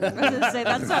lot of people. I was going to say,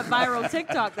 that's that viral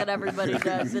TikTok that everybody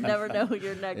does, and never know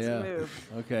your next move.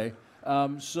 Okay.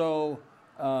 I'm sorry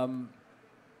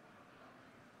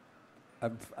I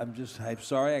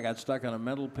got stuck on a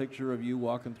mental picture of you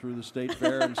walking through the state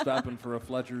fair and stopping for a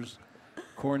Fletcher's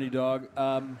corny dog.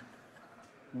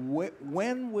 I'm going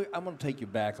to take you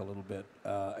back a little bit.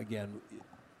 Again,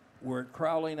 we're at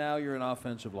Crowley now. You're an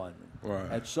offensive lineman.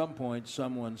 Right. At some point,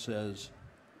 someone says,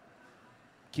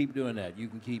 "Keep doing that. You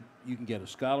can get a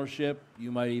scholarship.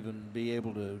 You might even be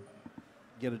able to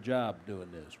get a job doing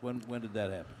this." When did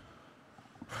that happen?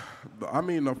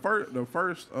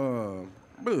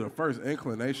 The first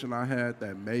inclination I had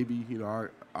that maybe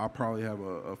I probably have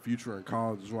a future in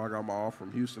college is when I got my offer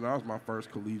from Houston. That was my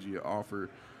first collegiate offer.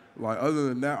 Other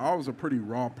than that, I was a pretty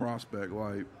raw prospect.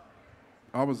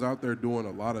 I was out there doing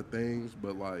a lot of things,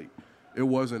 but it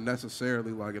wasn't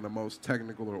necessarily in the most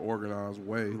technical or organized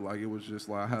way. It was just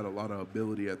I had a lot of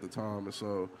ability at the time, and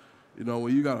so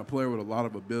when you got a player with a lot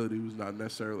of ability who's not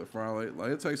necessarily front,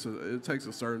 it takes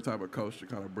a certain type of coach to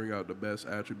kind of bring out the best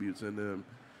attributes in them.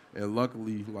 And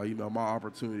luckily, my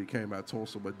opportunity came at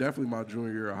Tulsa, but definitely my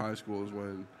junior year of high school is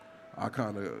when I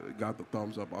kind of got the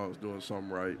thumbs up I was doing something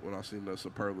right when I seen the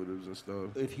superlatives and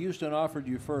stuff. If Houston offered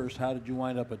you first, how did you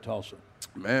wind up at Tulsa?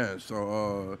 Man,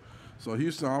 so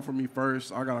Houston offered me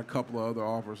first. I got a couple of other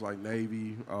offers like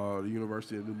Navy, the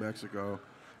University of New Mexico.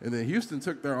 And then Houston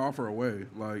took their offer away.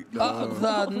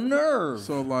 The nerve.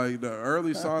 So, the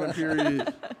early signing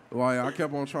period, I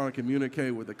kept on trying to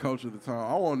communicate with the coach at the time.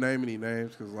 I won't name any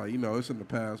names because, it's in the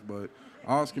past, but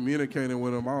I was communicating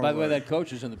with him. By the way, that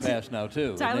coach is in the past now,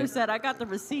 too. Tyler said, "I got the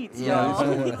receipts,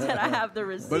 y'all." He said, "I have the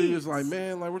receipts." But he was like,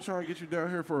 "Man, we're trying to get you down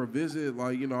here for a visit."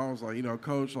 I was like,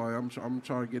 "Coach, I'm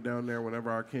trying to get down there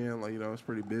whenever I can. It's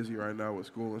pretty busy right now with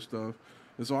school and stuff."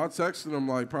 And so I texted him,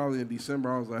 like, probably in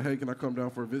December. I was like, hey, can I come down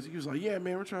for a visit? He was like, yeah,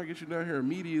 man, we're trying to get you down here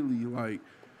immediately. Like,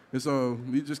 and so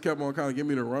he just kept on kind of giving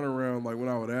me the runaround, like, when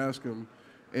I would ask him.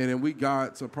 And then we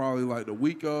got to probably, like, the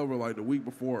week of or, like, the week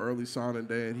before early signing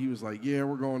day, and he was like, yeah,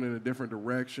 we're going in a different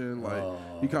direction. Like,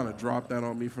 he kind of dropped that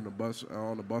on me from the bus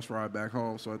on the bus ride back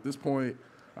home. So at this point,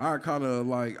 I kind of,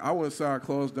 like, I wouldn't say I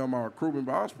closed down my recruitment,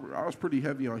 but I was pretty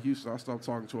heavy on Houston. I stopped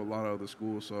talking to a lot of other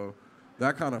schools, so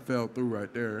that kind of fell through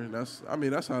right there. And that's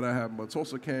how that happened. But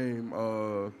Tulsa came,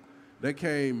 they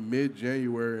came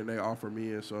mid-January, and they offered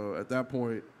me. And so at that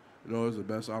point, you know, it was the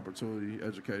best opportunity,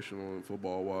 educational and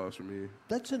football-wise for me.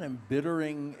 That's an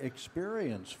embittering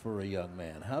experience for a young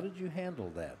man. How did you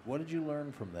handle that? What did you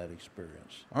learn from that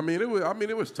experience? I mean, it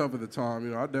was tough at the time.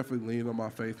 You know, I definitely leaned on my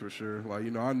faith for sure. Like,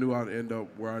 you know, I knew I'd end up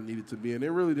where I needed to be, and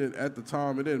it really didn't. At the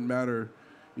time, it didn't matter,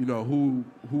 you know, who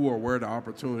or where the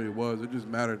opportunity was. It just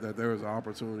mattered that there was an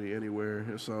opportunity anywhere.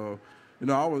 And so,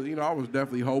 I was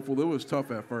definitely hopeful. It was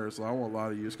tough at first. Like, I won't lie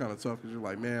to you. It's kind of tough because you're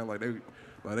like, man,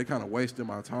 they kind of wasted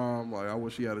my time. Like, I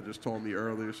wish he had just told me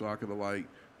earlier so I could have,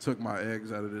 took my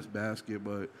eggs out of this basket.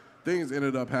 But things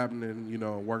ended up happening, you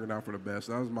know, working out for the best.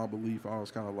 That was my belief. I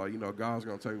was kind of like, you know, God's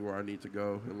going to take me where I need to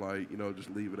go and, just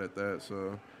leave it at that.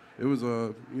 So it was,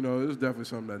 it was definitely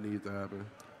something that needed to happen.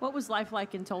 What was life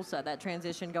like in Tulsa, that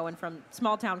transition going from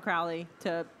small-town Crowley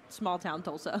to small-town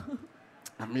Tulsa?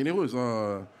 I mean, it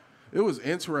was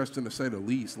interesting to say the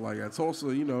least. Like, at Tulsa,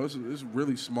 you know, it's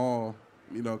really small,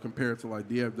 you know, compared to like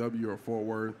DFW or Fort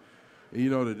Worth. And, you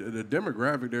know, the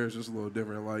demographic there is just a little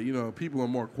different. Like, you know, people are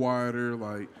more quieter.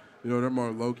 Like, you know, they're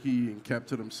more low-key and kept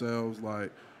to themselves.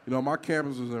 Like, you know, my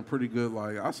campus was in a pretty good,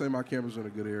 I say my campus was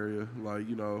in a good area. Like,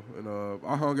 you know, and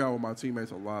I hung out with my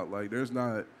teammates a lot. Like, there's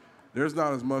not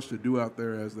as much to do out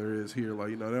there as there is here. Like,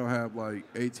 you know, they don't have,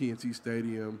 AT&T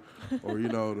Stadium or, you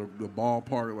know, the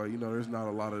ballpark. Like, you know, there's not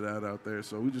a lot of that out there.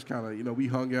 So we just kind of, you know, we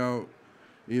hung out,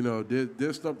 you know,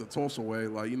 did stuff the Tulsa way.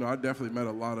 Like, you know, I definitely met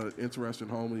a lot of interesting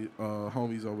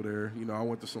homies over there. You know, I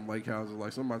went to some lake houses.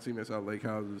 Like, some of my teammates had lake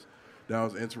houses. That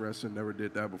was interesting. Never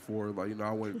did that before. Like, you know,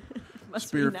 I went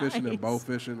spear fishing and bow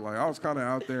fishing. Like, I was kind of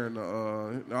out there, and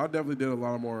I definitely did a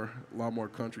lot more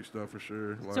country stuff for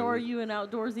sure. Like, so, are you an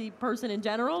outdoorsy person in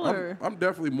general, or? I'm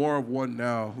definitely more of one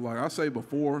now. Like, I say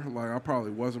before, I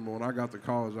probably wasn't, but when I got to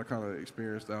college, I kind of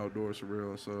experienced the outdoors for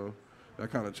real. So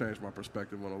that kind of changed my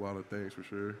perspective on a lot of things for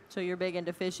sure. So you're big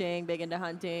into fishing, big into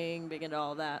hunting, big into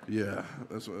all that. Yeah,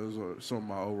 that's some of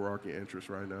my overarching interests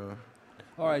right now.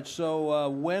 All right, so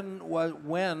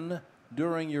when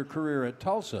during your career at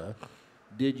Tulsa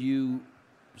did you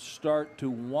start to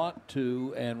want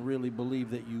to and really believe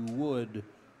that you would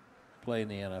play in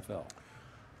the NFL?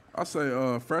 I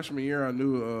say freshman year, I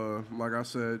knew, like I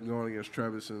said, going against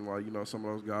Travis and, some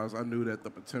of those guys, I knew that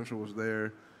the potential was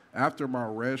there. After my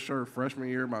redshirt freshman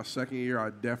year, my second year, I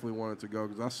definitely wanted to go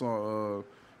because I saw,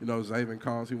 Zaven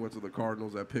Collins, he went to the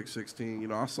Cardinals at pick 16. You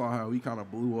know, I saw how he kind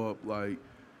of blew up,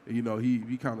 he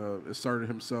kind of asserted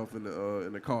himself in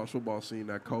the college football scene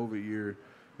that COVID year,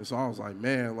 and so I was like,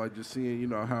 man, just seeing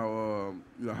how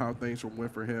things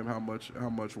went for him, how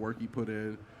much work he put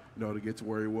in, to get to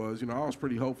where he was. I was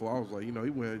pretty hopeful. I was like, he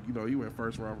went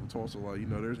first round from Tulsa.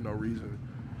 There's no reason,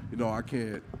 I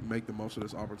can't make the most of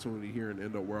this opportunity here and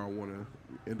end up where I want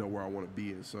to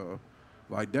be. And so,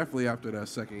 definitely after that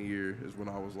second year is when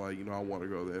I was like, I want to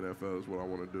go to the NFL. Is what I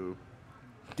want to do.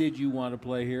 Did you want to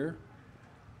play here?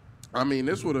 I mean,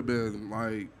 this would have been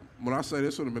when I say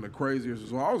this would have been the craziest.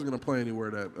 So I was gonna play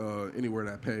anywhere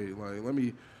that paid. Let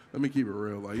me keep it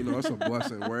real. It's a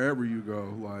blessing wherever you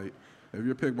go. If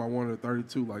you're picked by one of the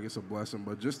 32, it's a blessing.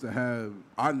 But just to have,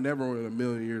 I never in a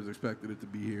million years expected it to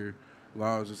be here.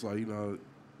 I was just you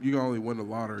can only win the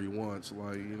lottery once.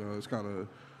 It's kind of.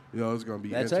 It's going to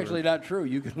be. That's actually not true.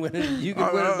 You can win it. You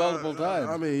can win it multiple times.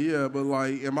 I mean, yeah, but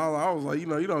in my life, I was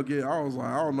you don't get. I was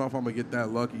I don't know if I'm gonna get that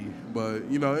lucky, but it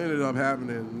ended up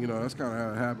happening. That's kind of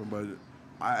how it happened. But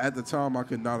at the time, I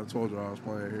could not have told you I was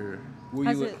playing here.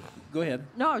 Go ahead.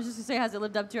 No, I was just gonna say, has it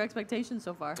lived up to your expectations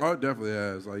so far? Oh, it definitely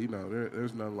has.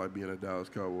 There's nothing like being a Dallas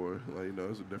Cowboy.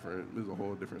 There's a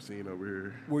whole different scene over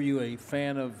here. Were you a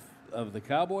fan of the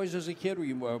Cowboys as a kid? Were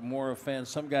you more a fan?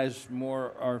 Some guys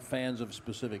more are fans of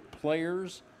specific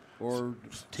players or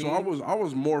teams. So I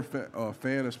was more a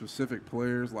fan of specific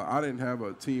players. I didn't have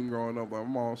a team growing up. My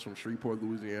mom's from Shreveport,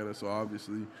 Louisiana, so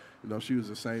obviously, she was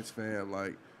a Saints fan.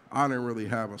 I didn't really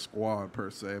have a squad per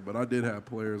se, but I did have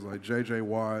players like J.J.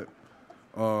 Watt,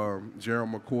 Gerald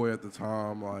McCoy at the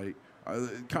time,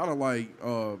 kind of like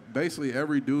basically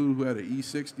every dude who had an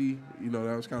E60,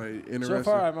 that was kind of interesting. So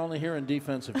far, I'm only hearing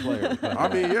defensive players. I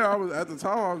mean, yeah, I was at the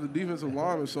time I was a defensive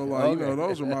lineman, so like Okay.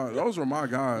 those were my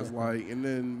guys. Like, and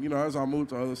then as I moved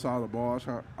to the other side of the ball,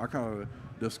 I kind of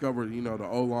discovered the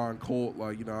O-line cult.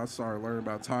 Like, I started learning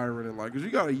about Tyron and like, cause you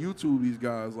got to YouTube these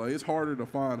guys. Like, it's harder to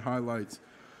find highlights.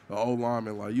 The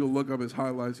O-lineman, like, you'll look up his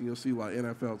highlights and you'll see like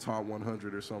NFL top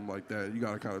 100 or something like that. You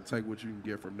got to kind of take what you can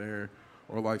get from there,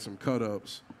 or like some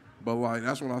cut-ups. But like,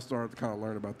 that's when I started to kind of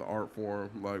learn about the art form.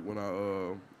 Like when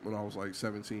I was like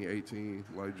 17, 18,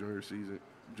 like junior season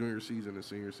and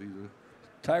senior season.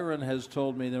 Tyron has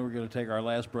told me, then we're going to take our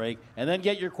last break, and then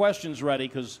get your questions ready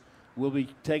because we'll be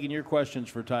taking your questions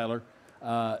for Tyler.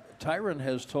 Tyron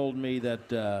has told me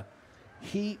that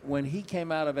when he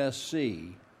came out of SC,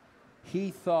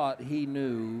 he thought he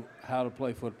knew how to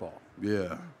play football.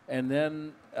 Yeah. And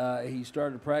then he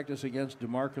started practice against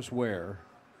DeMarcus Ware,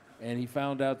 and he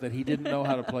found out that he didn't know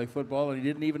how to play football, and he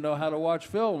didn't even know how to watch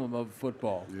film of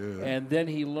football. Yeah. And then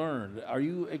he learned. Are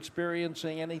you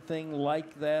experiencing anything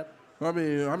like that? I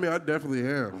mean, I definitely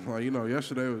am. Like,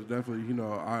 yesterday was definitely,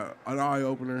 an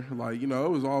eye-opener. Like, it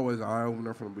was always an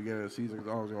eye-opener from the beginning of the season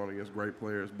because I was going against great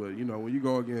players. But, when you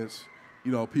go against,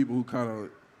 people who kind of,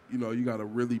 you got to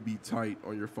really be tight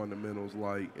on your fundamentals,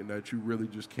 like, and that you really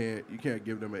just can't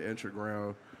give them an inch of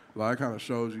ground. Like, it kind of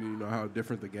shows you, how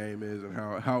different the game is and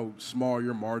how small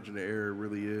your margin of error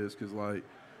really is. Because, like,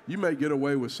 you may get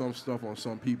away with some stuff on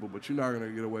some people, but you're not going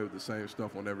to get away with the same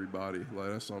stuff on everybody.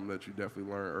 Like, that's something that you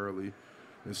definitely learn early.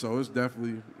 And so it's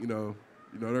definitely,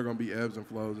 there are going to be ebbs and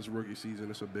flows. It's rookie season.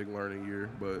 It's a big learning year.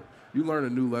 But you learn a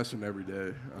new lesson every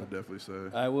day, I'll definitely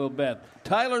say. I will bet.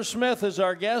 Tyler Smith is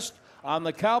our guest on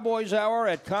the Cowboys Hour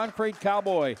at Concrete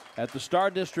Cowboy at the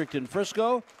Star District in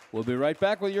Frisco. We'll be right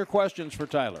back with your questions for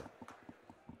Tyler.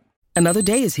 Another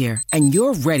day is here, and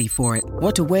you're ready for it.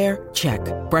 What to wear? Check.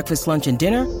 Breakfast, lunch, and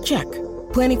dinner? Check.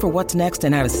 Planning for what's next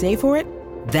and how to save for it?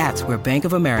 That's where Bank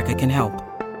of America can help.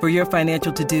 For your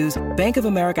financial to-dos, Bank of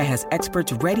America has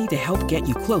experts ready to help get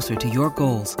you closer to your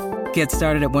goals. Get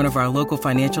started at one of our local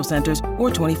financial centers or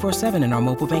 24/7 in our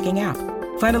mobile banking app.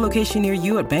 Find a location near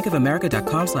you at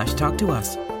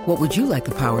bankofamerica.com/talktous. What would you like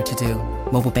the power to do?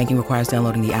 Mobile banking requires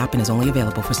downloading the app and is only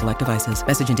available for select devices.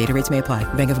 Message and data rates may apply.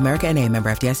 Bank of America NA, member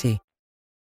FDIC.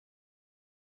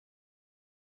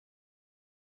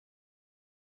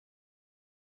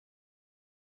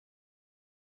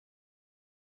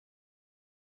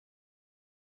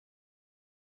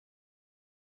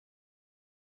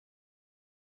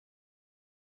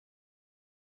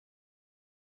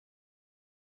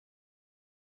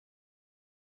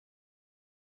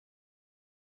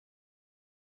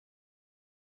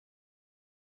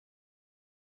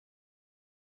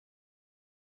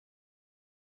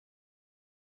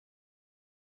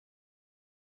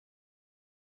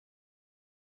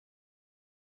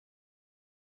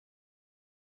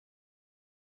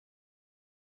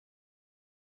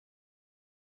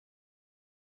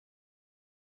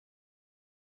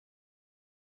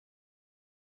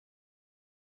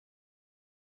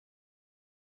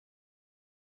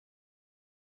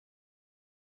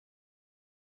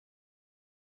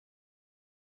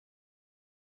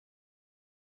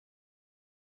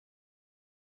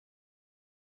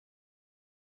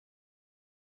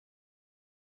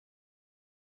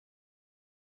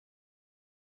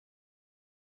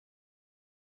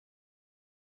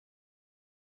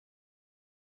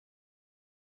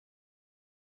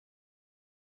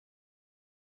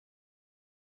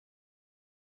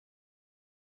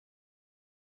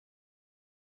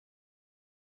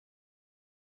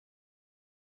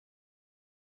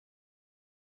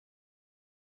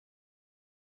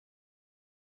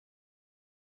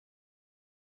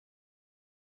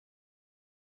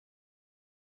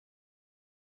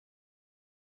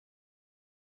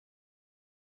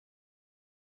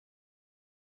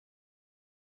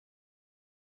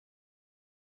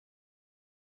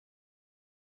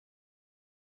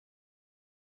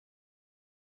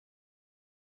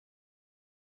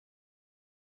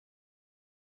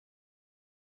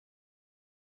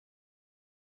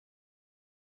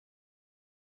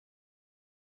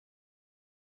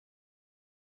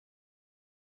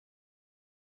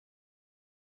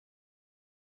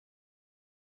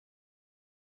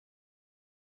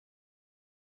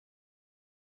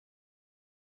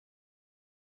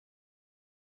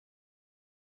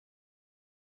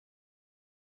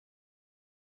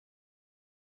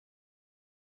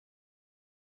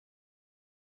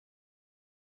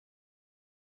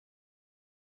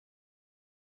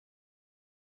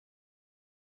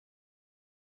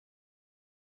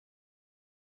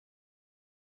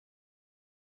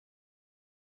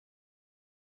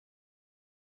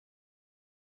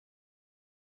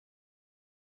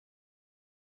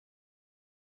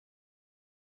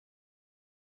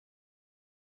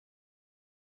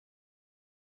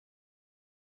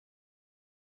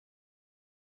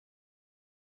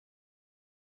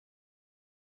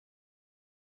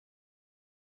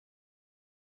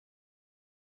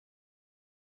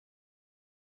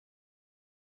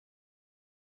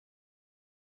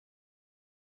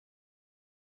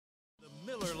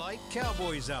 Miller Lite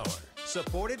Cowboys Hour,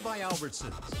 supported by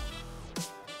Albertsons.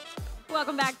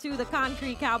 Welcome back to the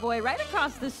Concrete Cowboy, right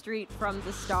across the street from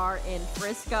the Star in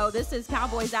Frisco. This is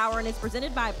Cowboys Hour, and it's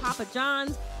presented by Papa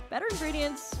John's. Better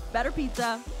ingredients, better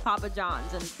pizza, Papa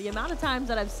John's. And the amount of times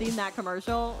that I've seen that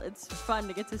commercial, it's fun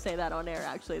to get to say that on air,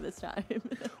 actually, this time.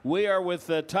 We are with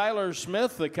Tyler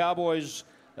Smith, the Cowboys'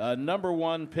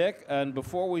 #1 pick. And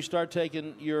before we start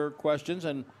taking your questions,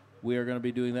 and we are going to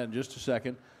be doing that in just a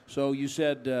second. So you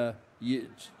said you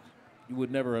would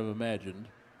never have imagined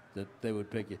that they would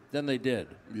pick you. Then they did.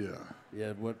 Yeah.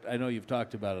 Yeah. I know you've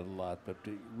talked about it a lot, but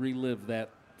relive that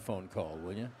phone call,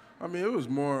 will you? I mean, it was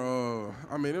more,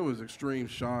 it was extreme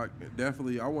shock.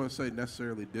 Definitely, I wouldn't say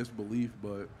necessarily disbelief,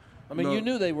 but. I mean, you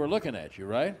knew they were looking at you,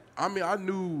 right? I mean, I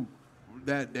knew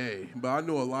that day, but I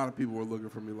knew a lot of people were looking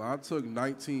for me. Like, I took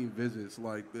 19 visits.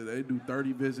 Like, they do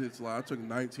 30 visits. Like, I took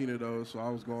 19 of those, so I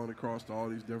was going across to all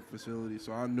these different facilities.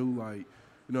 So I knew, like,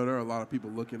 there are a lot of people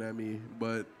looking at me.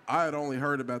 But I had only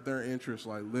heard about their interest,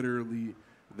 like, literally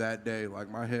that day. Like,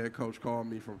 my head coach called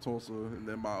me from Tulsa, and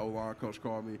then my O-line coach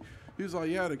called me. He was like,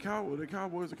 yeah, the Cowboys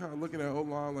are kind of looking at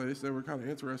O-line. Like, they said we're kind of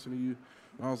interested in you.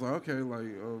 And I was like, okay, like,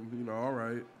 all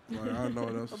right. Like, I don't know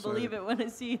what else to say. I'll believe it when I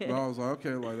see it. But I was like,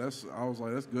 okay, like, that's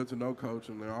good to know, coach.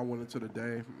 And then I went into the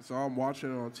day. So I'm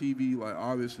watching it on TV. Like,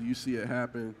 obviously, you see it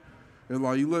happen. And,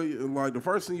 like, you look, and, like, the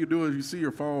first thing you do is you see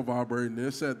your phone vibrating. And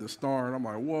it said the Star. And I'm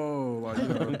like, whoa. Like,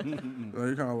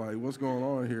 you're kind of like, what's going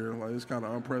on here? Like, it's kind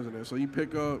of unprecedented. So you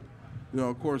pick up.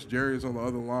 Of course, Jerry's on the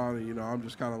other line, and, I'm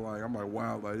just kind of like,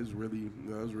 wow, like, it's really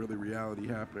reality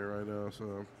happening right now.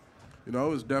 So, it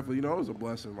was definitely, it was a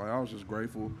blessing. Like, I was just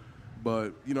grateful.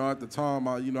 But, at the time,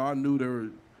 I knew there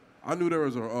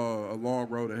was a long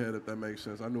road ahead, if that makes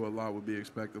sense. I knew a lot would be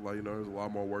expected. Like, there was a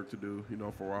lot more work to do,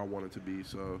 for where I wanted to be.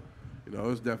 So, it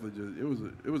was definitely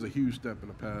it was a huge step in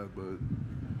the path, but,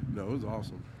 it was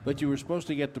awesome. But you were supposed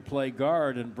to get to play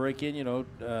guard and break in,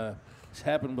 it's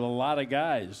happened with a lot of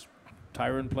guys.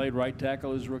 Tyron played right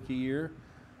tackle his rookie year.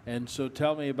 And so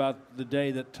tell me about the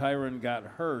day that Tyron got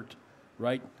hurt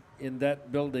right in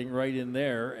that building, right in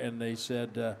there. And they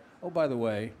said, oh, by the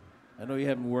way, I know you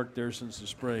haven't worked there since the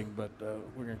spring, but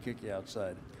we're going to kick you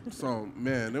outside. So,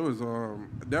 man, it was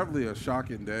definitely a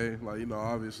shocking day. Like,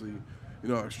 obviously,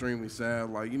 extremely sad.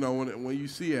 Like, when you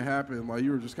see it happen, like,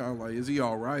 you were just kind of like, is he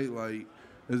all right? Like,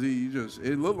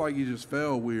 it looked like he just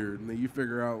fell weird. And then you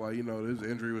figure out, like, his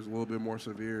injury was a little bit more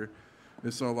severe.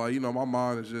 And so, like, my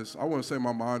mind is just, I wouldn't say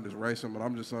my mind is racing, but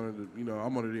I'm just under the,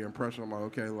 I'm under the impression, I'm like,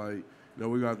 okay, like,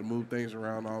 we got to move things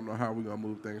around. I don't know how we're going to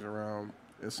move things around.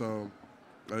 And so,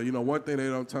 one thing they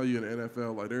don't tell you in the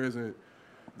NFL, like, there isn't,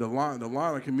 the line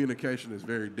of communication is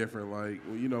very different. Like,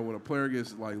 when a player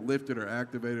gets, like, lifted or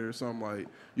activated or something, like,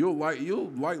 you'll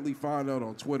likely find out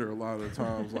on Twitter a lot of the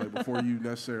times, like, before you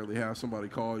necessarily have somebody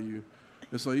call you.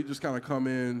 And so you just kind of come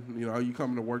in, you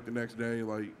come to work the next day,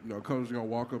 like, coach is going to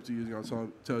walk up to you, he's going to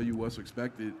tell you what's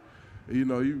expected. And,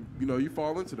 you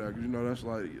fall into that because,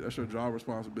 that's your job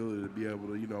responsibility to be able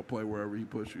to, play wherever he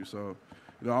puts you. So,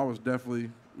 I was definitely,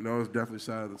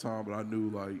 sad at the time, but I knew,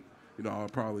 like, I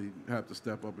would probably have to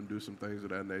step up and do some things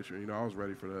of that nature. I was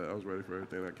ready for that. I was ready for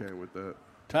everything that came with that.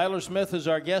 Tyler Smith is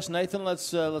our guest. Nathan,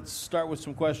 let's start with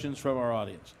some questions from our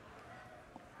audience.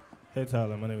 Hey,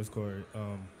 Tyler. My name is Corey.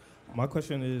 My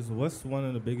question is, what's one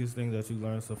of the biggest things that you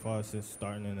learned so far since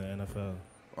starting in the NFL?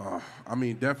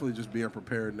 Definitely just being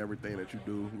prepared in everything that you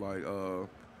do. Like,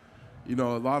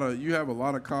 you have a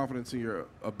lot of confidence in your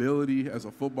ability as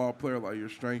a football player, like your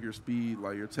strength, your speed,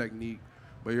 like your technique.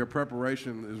 But your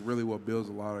preparation is really what builds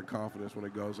a lot of confidence when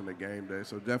it goes into game day.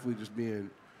 So definitely just being,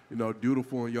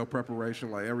 dutiful in your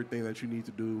preparation, like everything that you need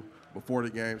to do before the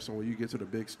game. So when you get to the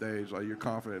big stage, like, you're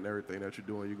confident in everything that you're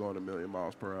doing. You're going a million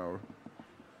miles per hour.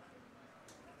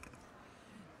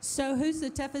 So who's the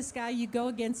toughest guy you go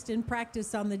against in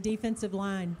practice on the defensive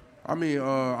line?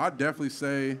 I'd definitely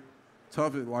say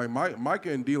tough. Like,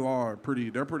 Micah and D-Law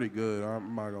they're pretty good.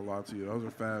 I'm not going to lie to you. Those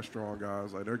are fast, strong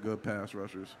guys. Like, they're good pass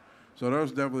rushers. So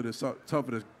those definitely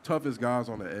the toughest guys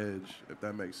on the edge, if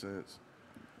that makes sense.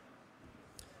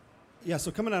 Yeah,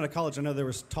 so coming out of college, I know there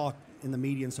was talk in the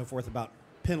media and so forth about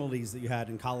penalties that you had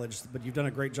in college, but you've done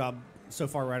a great job so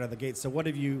far right out of the gate. So what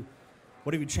have you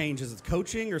changed? Is it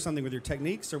coaching or something with your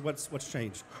techniques, or what's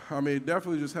changed?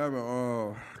 Definitely just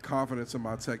having confidence in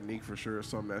my technique for sure is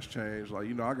something that's changed. Like,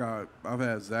 I've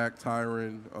had Zach,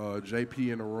 Tyron,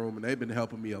 JP in the room, and they've been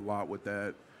helping me a lot with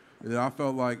that. And then I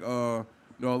felt like, a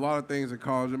lot of things in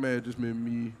college, it may have just been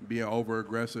me being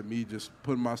over-aggressive, me just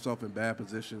putting myself in bad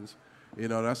positions.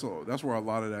 That's where a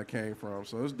lot of that came from.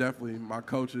 So it's definitely my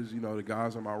coaches, the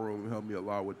guys in my room helped me a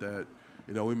lot with that.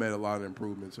 We made a lot of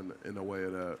improvements in the way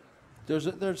of that. There's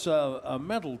a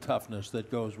mental toughness that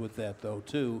goes with that, though,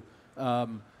 too.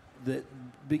 That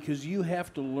because you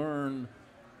have to learn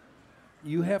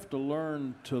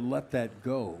to let that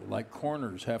go. Like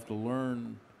corners have to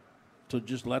learn to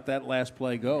just let that last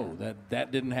play go.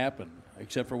 That didn't happen,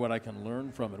 except for what I can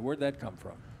learn from it. Where'd that come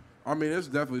from? I mean, it's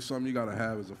definitely something you got to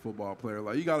have as a football player.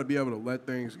 Like, you got to be able to let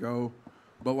things go.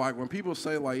 But, like, when people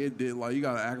say, like, it did, like, you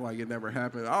got to act like it never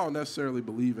happened, I don't necessarily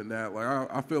believe in that. Like,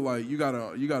 I feel like you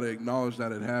gotta acknowledge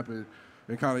that it happened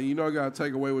and kind of, you got to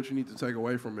take away what you need to take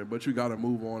away from it, but you got to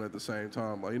move on at the same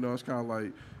time. Like, it's kind of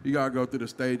like you got to go through the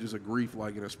stages of grief,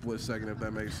 like, in a split second, if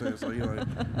that makes sense. Like,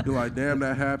 you're like, damn,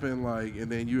 that happened, like,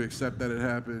 and then you accept that it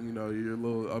happened. You're a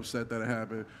little upset that it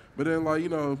happened. But then, like, you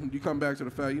come back to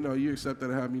the fact, you accept that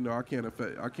it happened.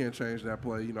 I can't change that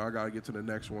play. I got to get to the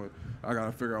next one. I got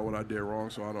to figure out what I did wrong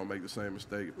so I don't make the same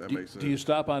mistake, if that makes sense. Do you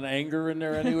stop on anger in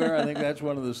there anywhere? I think that's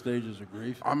one of the stages of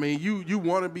grief. I mean, you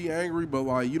want to be angry, but,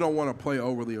 like, you don't want to play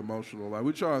overly emotional. Like,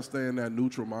 we try to stay in that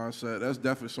neutral mindset. That's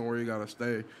definitely somewhere you got to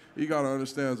stay. You got to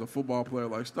understand as a football player,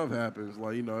 like, stuff happens.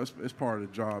 Like, it's part of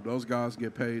the job. Those guys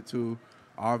get paid too.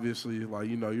 Obviously, like,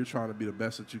 you're trying to be the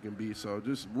best that you can be. So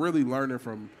just really learning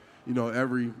from,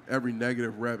 every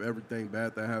negative rep, everything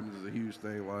bad that happens is a huge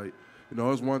thing. Like,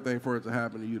 it's one thing for it to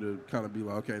happen to you to kind of be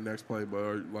like, okay, next play,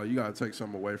 but, like, you got to take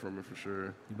something away from it for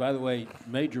sure. By the way,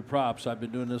 major props. I've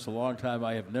been doing this a long time.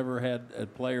 I have never had a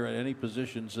player at any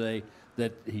position say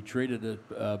that he treated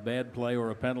a bad play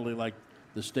or a penalty like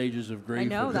the stages of grief. I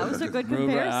know, that was a good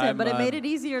comparison, but it made it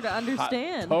easier to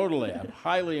understand. Totally. I'm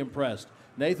highly impressed.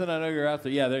 Nathan, I know you're out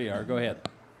there. Yeah, there you are. Go ahead.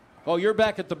 Oh, you're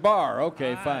back at the bar.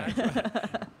 Okay, fine.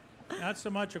 Not so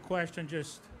much a question,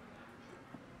 just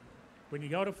when you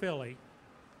go to Philly,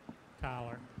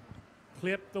 Tyler,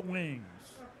 clip the wings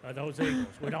of those Eagles.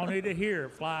 We don't need to hear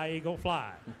 "Fly, Eagle,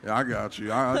 Fly." Yeah, I got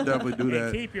you. I definitely do that.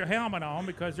 And keep your helmet on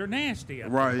because they're nasty.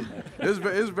 Right.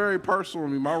 It's very personal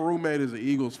to me. My roommate is an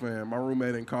Eagles fan. My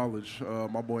roommate in college,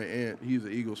 my boy Ant, he's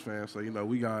an Eagles fan. So,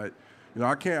 we got –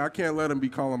 I can't let him be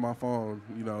calling my phone,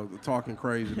 talking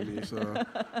crazy to me. So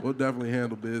we'll definitely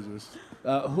handle business.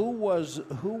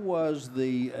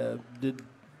 Did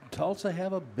Tulsa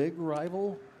have a big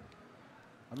rival?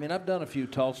 I mean, I've done a few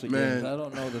Tulsa games. I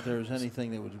don't know that there's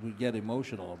anything that would get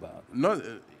emotional about.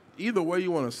 No, either way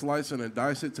you want to slice it and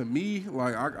dice it. To me,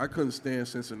 like, I couldn't stand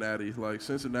Cincinnati. Like,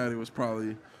 Cincinnati was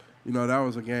probably, that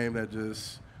was a game that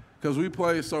just – because we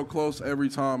played so close every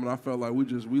time, and I felt like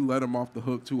we let them off the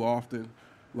hook too often.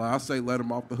 Like, I say let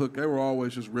them off the hook. They were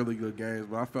always just really good games,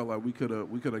 but I felt like we could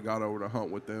have got over the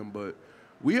hump with them. But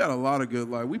we had a lot of good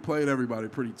 – like, we played everybody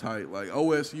pretty tight. Like,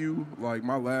 OSU, like,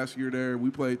 my last year there,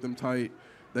 we played them tight.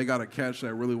 They got a catch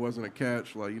that really wasn't a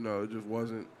catch. Like, it just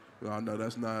wasn't – I know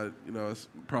that's not – it's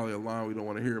probably a line we don't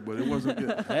want to hear, but it wasn't good.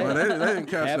 Like, they didn't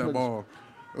catch that ball.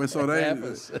 And so they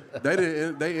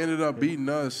ended up beating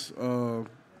us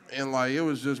and, like, it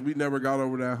was just we never got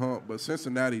over that hump. But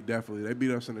Cincinnati definitely. They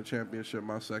beat us in the championship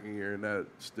my second year, and that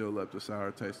still left a sour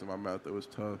taste in my mouth. It was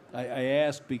tough. I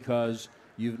asked because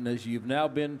you've now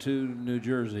been to New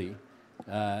Jersey,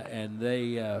 and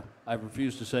I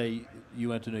refuse to say you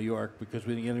went to New York because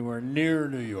we didn't get anywhere near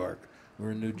New York.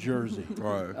 We're in New Jersey.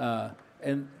 Right.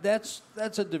 And that's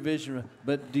a division.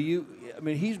 But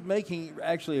he's making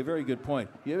actually a very good point.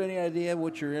 Do you have any idea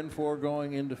what you're in for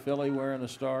going into Philly wearing a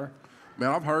star? Man,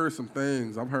 I've heard some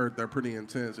things. I've heard they're pretty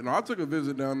intense. I took a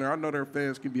visit down there. I know their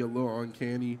fans can be a little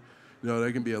uncanny.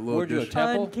 They can be a little. Where'd you go,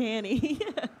 Temple? Uncanny.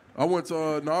 I went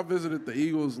to. I visited the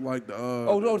Eagles, like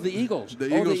the. The Eagles. The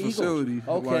Eagles facility.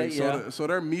 Okay, yeah. So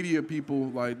their media people,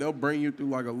 like, they'll bring you through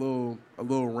like a little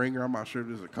ringer. I'm not sure if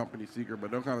this is a company secret,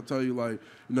 but they'll kind of tell you, like,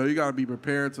 you got to be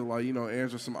prepared to, like,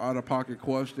 answer some out of pocket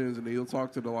questions, and he'll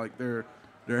talk to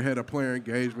their head of player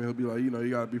engagement. He'll be like,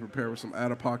 you got to be prepared with some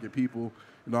out of pocket people.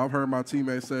 I've heard my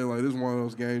teammates say, like, this is one of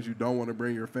those games you don't want to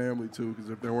bring your family to because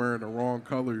if they're wearing the wrong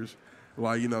colors,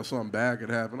 like, something bad could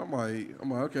happen. I'm like,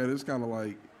 okay, this kind of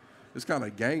like, it's kind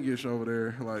of gangish over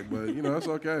there, like, but it's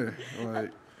okay.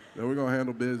 Like, we're gonna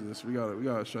handle business. We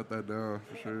gotta shut that down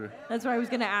for sure. That's what I was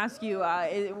gonna ask you.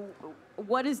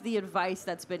 What is the advice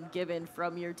that's been given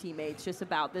from your teammates just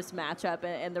about this matchup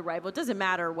and the rival? It doesn't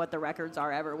matter what the records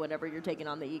are ever whenever you're taking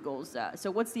on the Eagles. So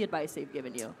what's the advice they've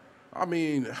given you? I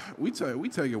mean, we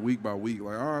take it week by week.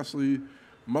 Like, honestly,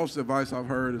 most advice I've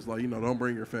heard is, like, don't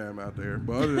bring your fam out there.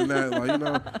 But other than that,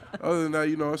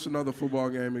 like, it's another football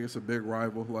game against a big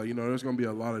rival. Like, there's going to be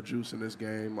a lot of juice in this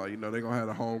game. Like, they're going to have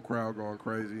the home crowd going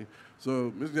crazy.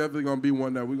 So it's definitely going to be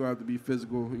one that we're going to have to be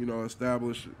physical,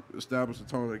 establish the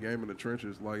tone of the game in the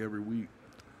trenches, like, every week.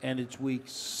 And it's week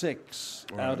 6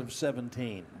 out of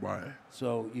 17. Right.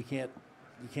 So you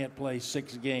can't play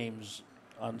 6 games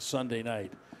on Sunday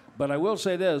night. But I will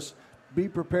say this: be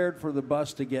prepared for the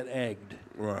bus to get egged.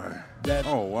 Right.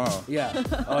 Oh wow. Yeah.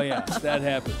 Oh yeah. That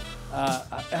happened.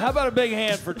 How about a big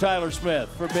hand for Tyler Smith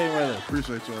for being with us?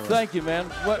 Appreciate you. Thank you, man.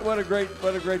 What a great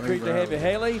treat to have you,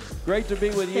 Haley. Great to be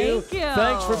with you. Thank you.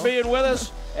 Thanks for being with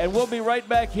us, and we'll be right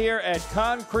back here at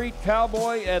Concrete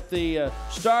Cowboy at the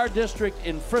Star District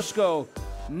in Frisco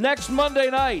next Monday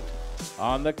night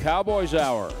on the Cowboys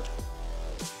Hour.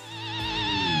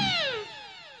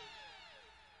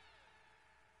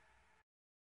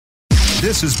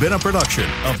 This has been a production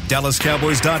of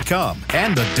DallasCowboys.com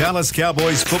and the Dallas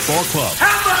Cowboys Football Club.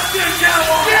 How about this,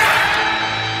 Cowboys?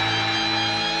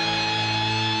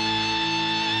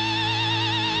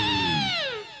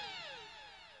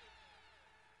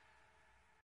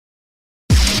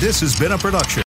 This has been a production